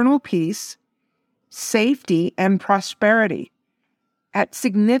external peace, safety, and prosperity at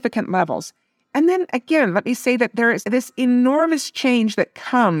significant levels. And then again, let me say that there is this enormous change that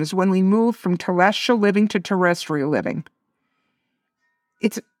comes when we move from telestial living to terrestrial living.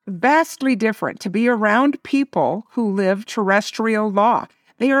 It's vastly different to be around people who live terrestrial law.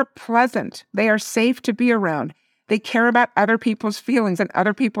 They are pleasant. They are safe to be around. They care about other people's feelings and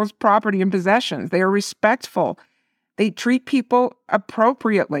other people's property and possessions. They are respectful. They treat people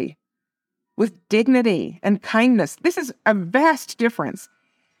appropriately with dignity and kindness. This is a vast difference.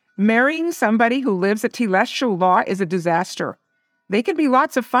 Marrying somebody who lives at telestial law is a disaster. They can be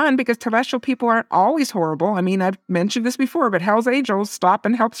lots of fun because telestial people aren't always horrible. I mean, I've mentioned this before, but Hell's Angels stop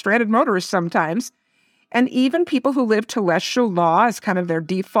and help stranded motorists sometimes. And even people who live telestial law as kind of their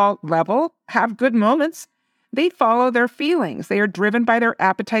default level have good moments. They follow their feelings. They are driven by their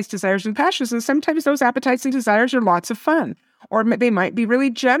appetites, desires, and passions. And sometimes those appetites and desires are lots of fun. Or they might be really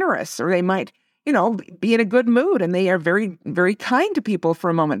generous, or they might, be in a good mood, and they are very, very kind to people for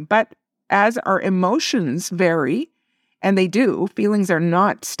a moment. But as our emotions vary, and they do, feelings are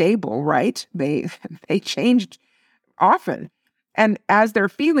not stable, right? They change often. And as their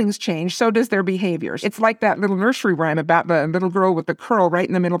feelings change, so does their behaviors. It's like that little nursery rhyme about the little girl with the curl right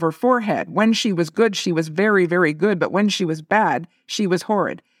in the middle of her forehead. When she was good, she was very, very good. But when she was bad, she was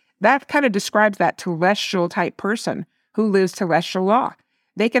horrid. That kind of describes that telestial type person who lives telestial law.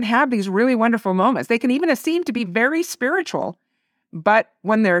 They can have these really wonderful moments. They can even seem to be very spiritual. But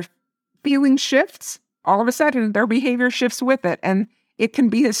when their feeling shifts, all of a sudden their behavior shifts with it. And it can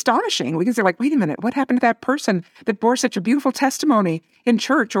be astonishing. We can say, like, wait a minute, what happened to that person that bore such a beautiful testimony in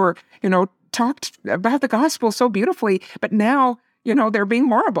church, or, talked about the gospel so beautifully, but now, they're being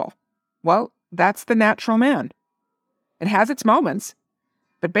horrible? Well, That's the natural man. It has its moments.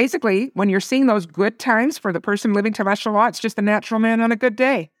 But basically, when you're seeing those good times for the person living telestial law, it's just the natural man on a good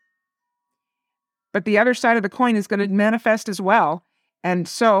day. But the other side of the coin is going to manifest as well. And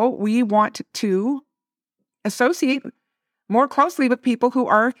so we want to associate more closely with people who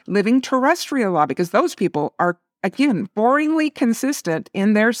are living terrestrial law, because those people are, again, boringly consistent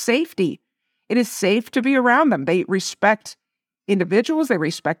in their safety. It is safe to be around them. They respect individuals. They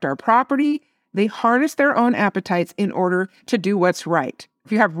respect our property. They harness their own appetites in order to do what's right.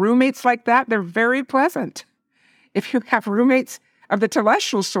 If you have roommates like that, they're very pleasant. If you have roommates of the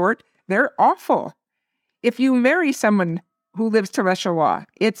telestial sort, they're awful. If you marry someone who lives telestial law,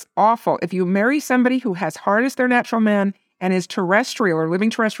 it's awful. If you marry somebody who has harnessed their natural man and is terrestrial or living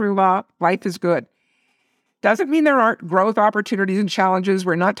terrestrial law, life is good. Doesn't mean there aren't growth opportunities and challenges.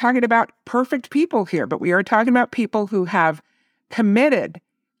 We're not talking about perfect people here, but we are talking about people who have committed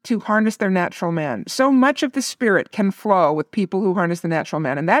to harness their natural man. So much of the Spirit can flow with people who harness the natural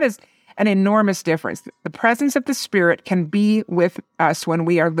man, and that is an enormous difference. The presence of the Spirit can be with us when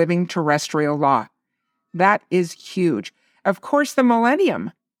we are living terrestrial law. That is huge. Of course, the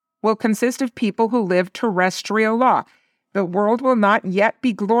millennium will consist of people who live terrestrial law. The world will not yet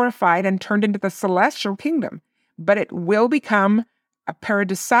be glorified and turned into the celestial kingdom, but it will become a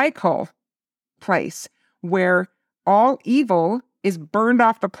paradisiacal place where all evil is burned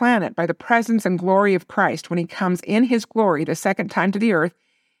off the planet by the presence and glory of Christ when he comes in his glory the second time to the earth,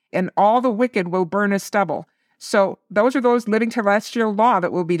 and all the wicked will burn as stubble. So those are those living terrestrial law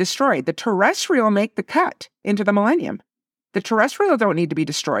that will be destroyed. The terrestrial make the cut into the millennium. The terrestrial don't need to be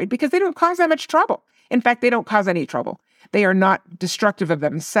destroyed because they don't cause that much trouble. In fact, they don't cause any trouble. They are not destructive of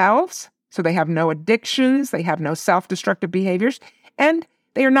themselves, so they have no addictions, they have no self-destructive behaviors, and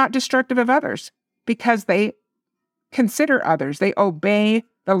they are not destructive of others because they consider others. They obey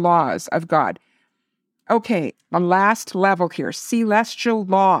the laws of God. Okay, the last level here, celestial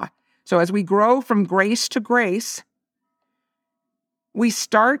law. So as we grow from grace to grace, we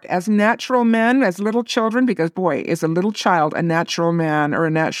start as natural men, as little children, because boy, is a little child a natural man or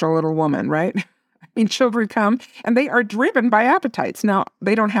a natural little woman, right? I mean, children come and they are driven by appetites. Now,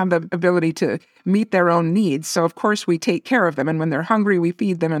 they don't have the ability to meet their own needs. So of course we take care of them. And when they're hungry, we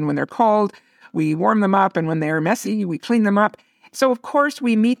feed them. And when they're cold, we warm them up. And when they're messy, we clean them up. So of course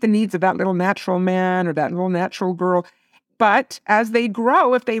we meet the needs of that little natural man or that little natural girl. But as they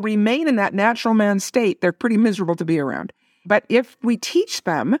grow, if they remain in that natural man state, they're pretty miserable to be around. But if we teach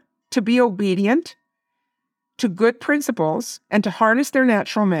them to be obedient to good principles and to harness their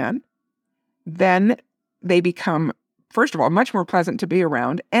natural man, then they become, first of all, much more pleasant to be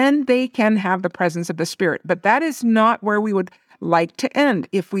around, and they can have the presence of the Spirit. But that is not where we would like to end.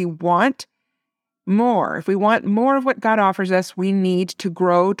 If we want more of what God offers us, we need to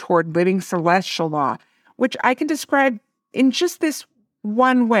grow toward living celestial law, which I can describe in just this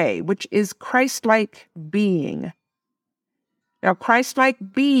one way, which is Christ-like being. Now,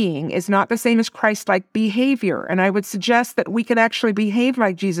 Christ-like being is not the same as Christ-like behavior, and I would suggest that we can actually behave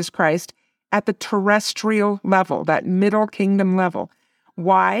like Jesus Christ at the terrestrial level, that middle kingdom level.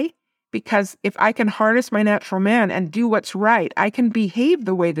 Why? Because if I can harness my natural man and do what's right, I can behave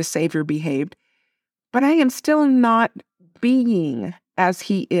the way the Savior behaved, but I am still not being as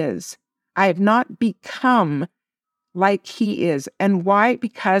he is. I have not become like he is. And why?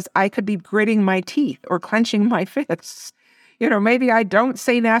 Because I could be gritting my teeth or clenching my fists. Maybe I don't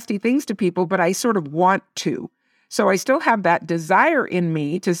say nasty things to people, but I sort of want to. So I still have that desire in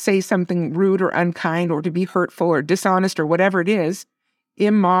me to say something rude or unkind or to be hurtful or dishonest or whatever it is,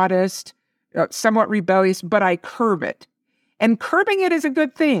 immodest, somewhat rebellious, but I curb it. And curbing it is a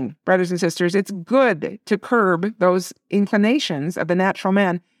good thing, brothers and sisters. It's good to curb those inclinations of the natural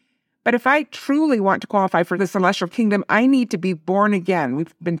man. But if I truly want to qualify for the celestial kingdom, I need to be born again.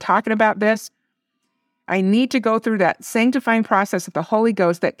 We've been talking about this. I need to go through that sanctifying process of the Holy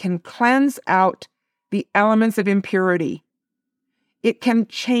Ghost that can cleanse out the elements of impurity. It can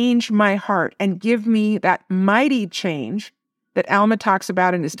change my heart and give me that mighty change that Alma talks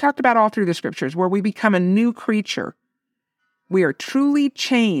about and is talked about all through the scriptures, where we become a new creature. We are truly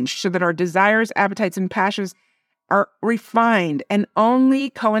changed so that our desires, appetites, and passions are refined and only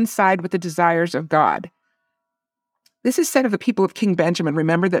coincide with the desires of God. This is said of the people of King Benjamin.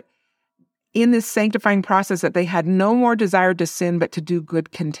 Remember that in this sanctifying process that they had no more desire to sin, but to do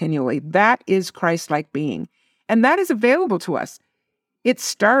good continually. That is Christ-like being. And that is available to us. It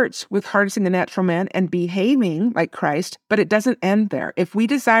starts with harnessing the natural man and behaving like Christ, but it doesn't end there. If we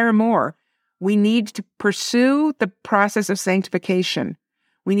desire more, we need to pursue the process of sanctification.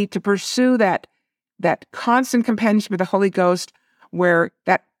 We need to pursue that constant companionship with the Holy Ghost, where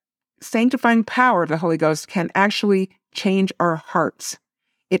that sanctifying power of the Holy Ghost can actually change our hearts.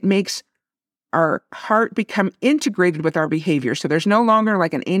 It makes our heart become integrated with our behavior. So there's no longer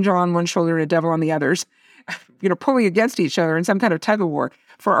like an angel on one shoulder and a devil on the others, pulling against each other in some kind of tug of war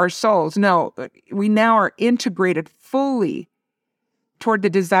for our souls. No, we now are integrated fully toward the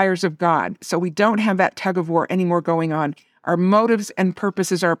desires of God. So we don't have that tug of war anymore going on. Our motives and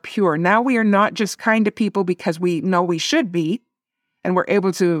purposes are pure. Now we are not just kind to people because we know we should be, and we're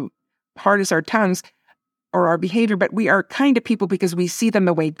able to harness our tongues or our behavior, but we are kind to people because we see them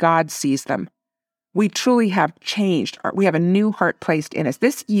the way God sees them. We truly have changed. We have a new heart placed in us.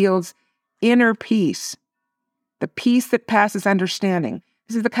 This yields inner peace, the peace that passes understanding.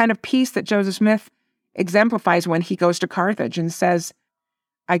 This is the kind of peace that Joseph Smith exemplifies when he goes to Carthage and says,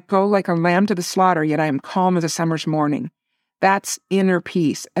 I go like a lamb to the slaughter, yet I am calm as a summer's morning. That's inner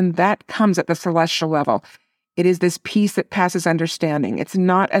peace, and that comes at the celestial level. It is this peace that passes understanding. It's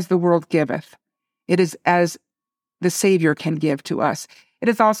not as the world giveth. It is as the Savior can give to us. It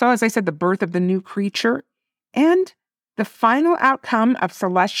is also, as I said, the birth of the new creature. And the final outcome of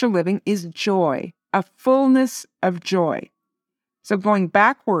celestial living is joy, a fullness of joy. So going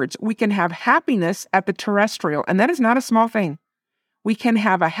backwards, we can have happiness at the terrestrial, and that is not a small thing. We can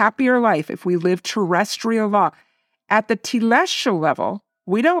have a happier life if we live terrestrial law. At the telestial level,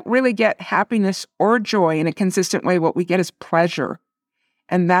 we don't really get happiness or joy in a consistent way. What we get is pleasure.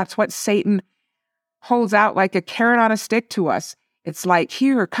 And that's what Satan holds out like a carrot on a stick to us. It's like,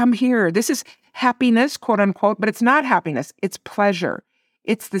 here, come here. This is happiness, quote unquote, but it's not happiness. It's pleasure.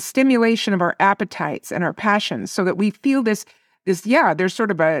 It's the stimulation of our appetites and our passions so that we feel this, there's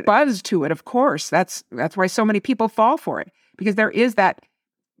sort of a buzz to it, of course. That's why so many people fall for it, because there is that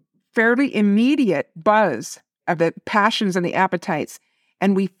fairly immediate buzz of the passions and the appetites.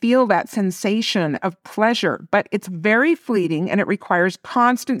 And we feel that sensation of pleasure, but it's very fleeting and it requires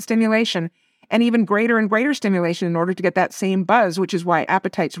constant stimulation and even greater and greater stimulation in order to get that same buzz, which is why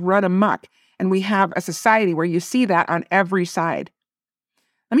appetites run amok. And we have a society where you see that on every side.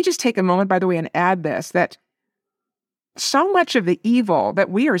 Let me just take a moment, by the way, and add this, that so much of the evil that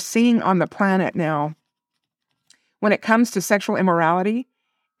we are seeing on the planet now, when it comes to sexual immorality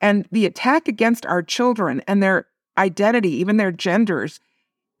and the attack against our children and their identity, even their genders,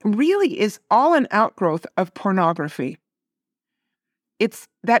 really is all an outgrowth of pornography. It's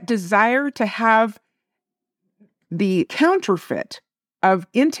that desire to have the counterfeit of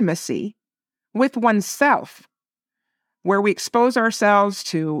intimacy with oneself, where we expose ourselves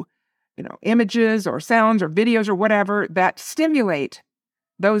to, images or sounds or videos or whatever that stimulate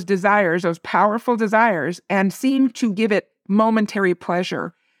those desires, those powerful desires, and seem to give it momentary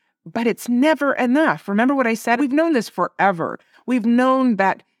pleasure. But it's never enough. Remember what I said? We've known this forever. We've known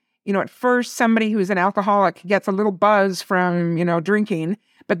that, at first somebody who's an alcoholic gets a little buzz from, drinking,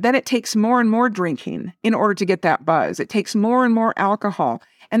 but then it takes more and more drinking in order to get that buzz. It takes more and more alcohol.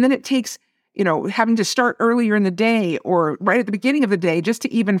 And then it takes, having to start earlier in the day or right at the beginning of the day just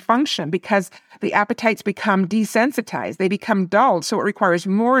to even function, because the appetites become desensitized. They become dulled. So it requires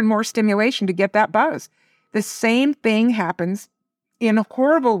more and more stimulation to get that buzz. The same thing happens in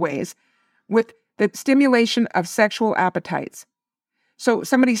horrible ways with the stimulation of sexual appetites. So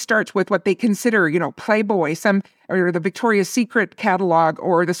somebody starts with what they consider, Playboy, or the Victoria's Secret catalog,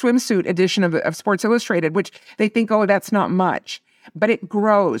 or the swimsuit edition of Sports Illustrated, which they think, oh, that's not much. But it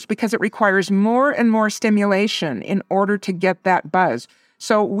grows because it requires more and more stimulation in order to get that buzz.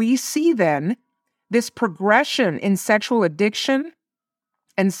 So we see then this progression in sexual addiction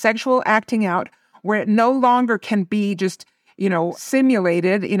and sexual acting out, where it no longer can be just,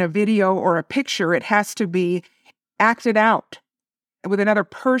 simulated in a video or a picture. It has to be acted out with another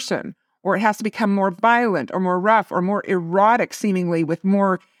person, or it has to become more violent or more rough or more erotic, seemingly, with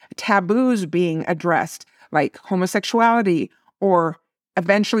more taboos being addressed, like homosexuality or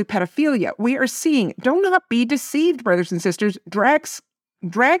eventually pedophilia. We are seeing, do not be deceived, brothers and sisters,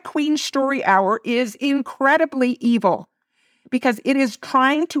 Drag Queen Story Hour is incredibly evil because it is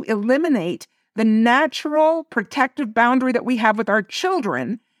trying to eliminate the natural protective boundary that we have with our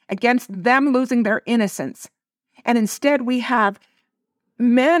children against them losing their innocence. And instead we have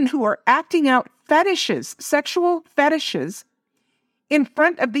men who are acting out fetishes, sexual fetishes, in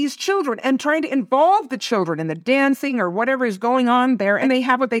front of these children and trying to involve the children in the dancing or whatever is going on there. And they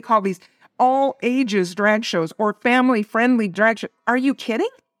have what they call these all ages drag shows or family friendly drag shows. Are you kidding?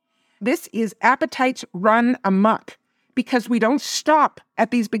 This is appetites run amok because we don't stop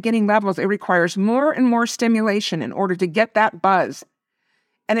at these beginning levels. It requires more and more stimulation in order to get that buzz.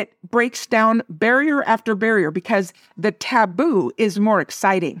 And it breaks down barrier after barrier because the taboo is more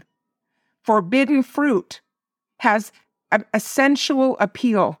exciting. Forbidden fruit has a sensual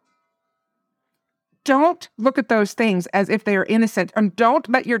appeal. don't look at those things as if they are innocent, and don't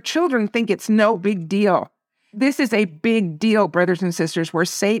let your children think it's no big deal. This is a big deal, brothers and sisters, where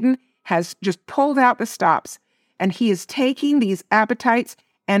Satan has just pulled out the stops, and he is taking these appetites,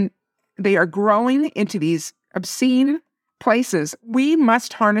 and they are growing into these obscene places. We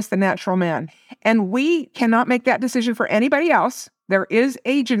must harness the natural man, and we cannot make that decision for anybody else. There is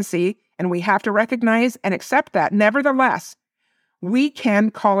agency, and we have to recognize and accept that. Nevertheless, we can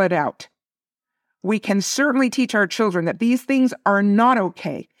call it out. We can certainly teach our children that these things are not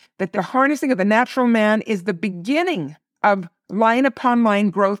okay, that the harnessing of the natural man is the beginning of line upon line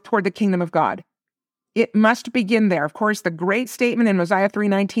growth toward the kingdom of God. It must begin there. Of course, the great statement in Mosiah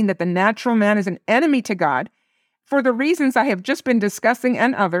 3:19 that the natural man is an enemy to God for the reasons I have just been discussing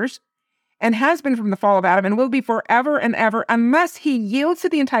and others, and has been from the fall of Adam and will be forever and ever unless he yields to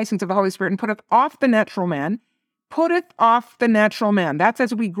the enticings of the Holy Spirit and putteth off the natural man. Putteth off the natural man. That's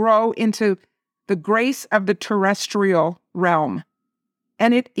as we grow into the grace of the terrestrial realm.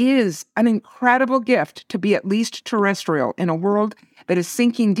 And it is an incredible gift to be at least terrestrial in a world that is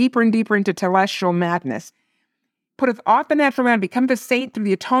sinking deeper and deeper into celestial madness. Putteth off the natural man, become the saint through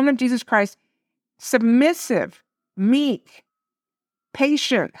the atonement of Jesus Christ, submissive, meek,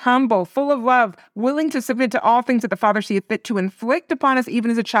 patient, humble, full of love, willing to submit to all things that the Father seeth fit to inflict upon us, even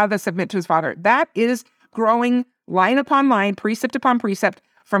as a child does submit to his father. That is growing line upon line, precept upon precept,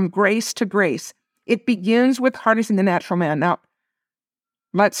 from grace to grace. It begins with harnessing the natural man. Now,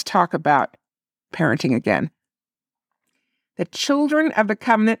 let's talk about parenting again. The children of the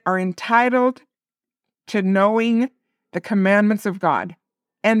covenant are entitled to knowing the commandments of God,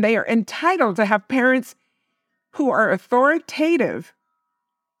 and they are entitled to have parents who are authoritative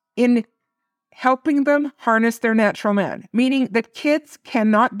in helping them harness their natural man, meaning that kids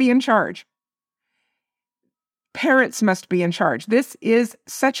cannot be in charge. Parents must be in charge. This is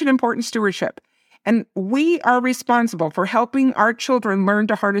such an important stewardship. And we are responsible for helping our children learn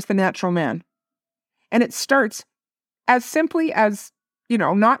to harness the natural man. And it starts as simply as,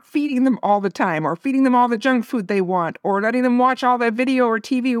 not feeding them all the time, or feeding them all the junk food they want, or letting them watch all the video or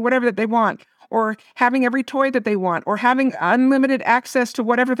TV or whatever that they want, or having every toy that they want, or having unlimited access to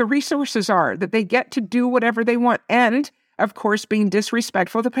whatever the resources are, that they get to do whatever they want. And, of course, being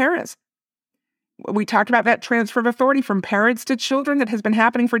disrespectful to parents. We talked about that transfer of authority from parents to children that has been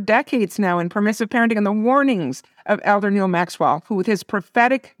happening for decades now in permissive parenting, and the warnings of Elder Neil Maxwell, who with his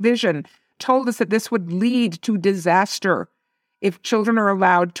prophetic vision told us that this would lead to disaster if children are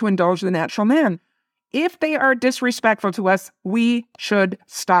allowed to indulge the natural man. If they are disrespectful to us, we should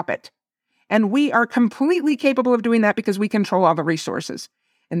stop it. And we are completely capable of doing that because we control all the resources.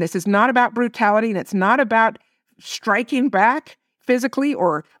 And this is not about brutality, and it's not about striking back physically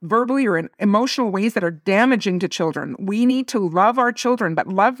or verbally or in emotional ways that are damaging to children. We need to love our children, but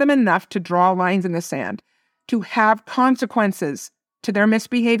love them enough to draw lines in the sand, to have consequences to their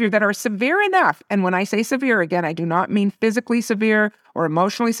misbehavior that are severe enough. And when I say severe, again, I do not mean physically severe or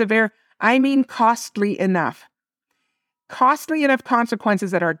emotionally severe. I mean costly enough. Costly enough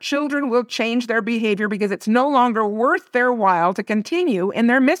consequences that our children will change their behavior because it's no longer worth their while to continue in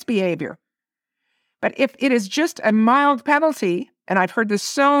their misbehavior. But if it is just a mild penalty, and I've heard this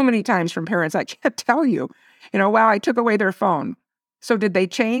so many times from parents, I can't tell you, well, I took away their phone. So did they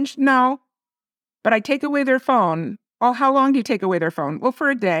change? No. But I take away their phone. Well, how long do you take away their phone? Well, for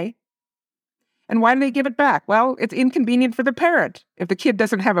a day. And why do they give it back? Well, it's inconvenient for the parent if the kid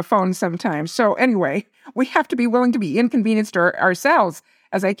doesn't have a phone sometimes. So anyway, we have to be willing to be inconvenienced ourselves.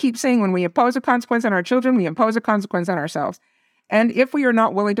 As I keep saying, when we impose a consequence on our children, we impose a consequence on ourselves. And if we are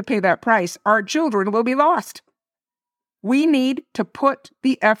not willing to pay that price, our children will be lost. We need to put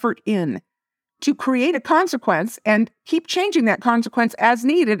the effort in to create a consequence and keep changing that consequence as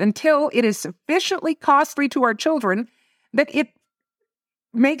needed until it is sufficiently costly to our children that it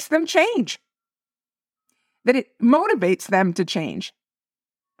makes them change, that it motivates them to change.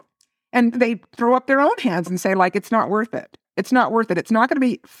 And they throw up their own hands and say, it's not worth it. It's not worth it. It's not going to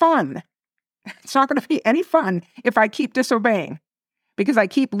be fun. It's not going to be any fun if I keep disobeying because I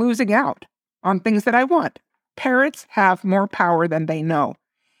keep losing out on things that I want. Parents have more power than they know.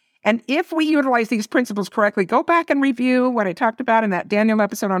 And if we utilize these principles correctly, go back and review what I talked about in that Daniel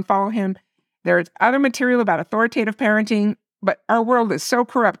episode on Follow Him. There's other material about authoritative parenting, but our world is so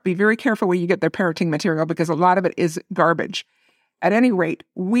corrupt. Be very careful where you get their parenting material because a lot of it is garbage. At any rate,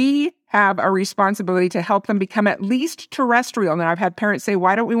 we have a responsibility to help them become at least terrestrial. Now, I've had parents say,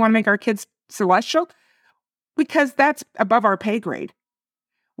 why don't we want to make our kids celestial? Because that's above our pay grade.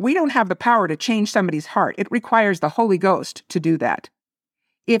 We don't have the power to change somebody's heart. It requires the Holy Ghost to do that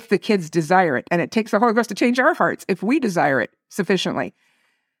if the kids desire it. And it takes the Holy Ghost to change our hearts if we desire it sufficiently.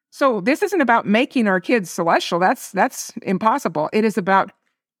 So this isn't about making our kids celestial. That's impossible. It is about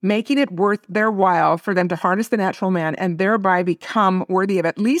making it worth their while for them to harness the natural man and thereby become worthy of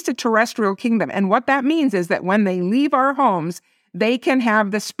at least a terrestrial kingdom. And what that means is that when they leave our homes, they can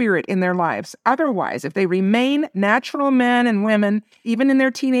have the Spirit in their lives. Otherwise, if they remain natural men and women, even in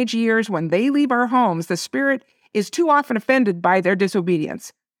their teenage years, when they leave our homes, the Spirit is too often offended by their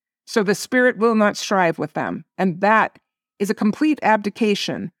disobedience. So the Spirit will not strive with them. And that is a complete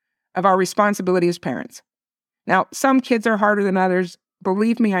abdication of our responsibility as parents. Now, some kids are harder than others.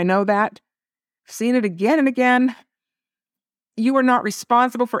 Believe me, I know that. I've seen it again and again. You are not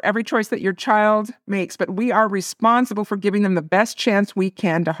responsible for every choice that your child makes, but we are responsible for giving them the best chance we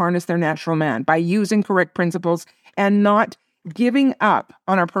can to harness their natural man by using correct principles and not giving up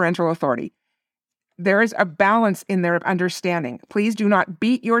on our parental authority. There is a balance in their understanding. Please do not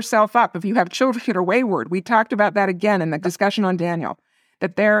beat yourself up if you have children that are wayward. We talked about that again in the discussion on Daniel,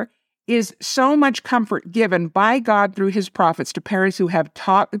 that there is so much comfort given by God through his prophets to parents who have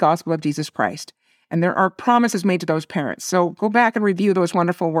taught the gospel of Jesus Christ. And there are promises made to those parents. So go back and review those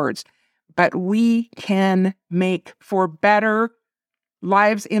wonderful words. But we can make for better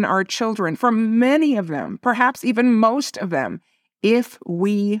lives in our children, for many of them, perhaps even most of them, if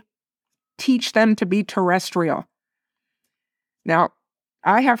we teach them to be terrestrial. Now,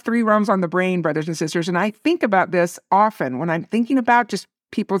 I have 3 realms on the brain, brothers and sisters, and I think about this often when I'm thinking about just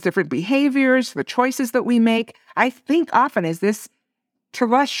people's different behaviors, the choices that we make. I think often, is this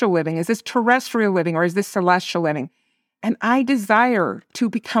celestial living? Is this terrestrial living? Or is this celestial living? And I desire to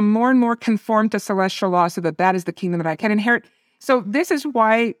become more and more conformed to celestial law so that that is the kingdom that I can inherit. So this is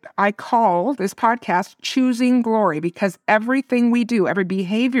why I call this podcast Choosing Glory, because everything we do, every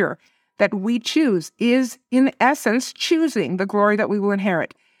behavior that we choose is, in essence, choosing the glory that we will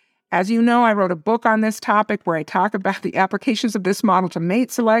inherit. As you know, I wrote a book on this topic where I talk about the applications of this model to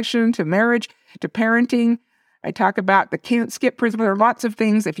mate selection, to marriage, to parenting. I talk about the can't skip principle. There are lots of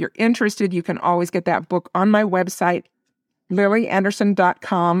things. If you're interested, you can always get that book on my website,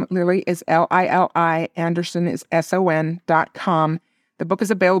 LiliAnderson.com. Lily is Lili, Anderson is SON.com. The book is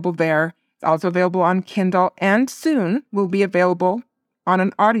available there. It's also available on Kindle, and soon will be available on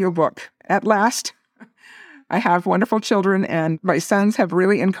an audiobook. At last, I have wonderful children, and my sons have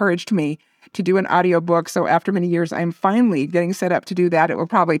really encouraged me to do an audiobook. So after many years, I'm finally getting set up to do that. It will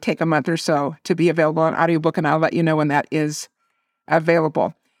probably take a month or so to be available on audiobook, and I'll let you know when that is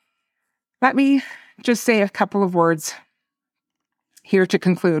available. Let me just say a couple of words here to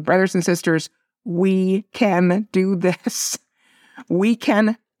conclude. Brothers and sisters, we can do this. We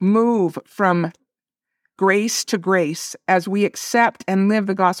can move from grace to grace as we accept and live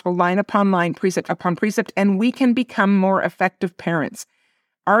the gospel line upon line, precept upon precept, and we can become more effective parents.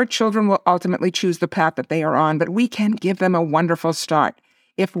 Our children will ultimately choose the path that they are on, but we can give them a wonderful start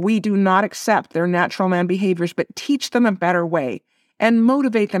if we do not accept their natural man behaviors, but teach them a better way and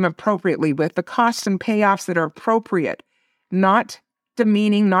motivate them appropriately with the costs and payoffs that are appropriate, not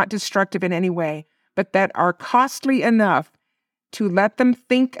demeaning, not destructive in any way, but that are costly enough to let them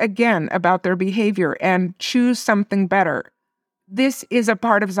think again about their behavior and choose something better. This is a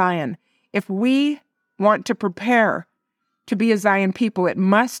part of Zion. If we want to prepare to be a Zion people, it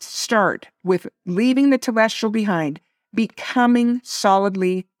must start with leaving the celestial behind, becoming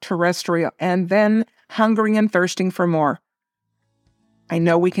solidly terrestrial, and then hungering and thirsting for more. I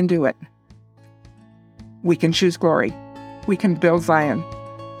know we can do it. We can choose glory. We can build Zion.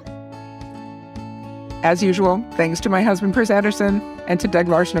 As usual, thanks to my husband, Chris Anderson, and to Doug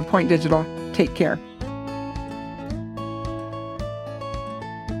Larson of Point Digital. Take care.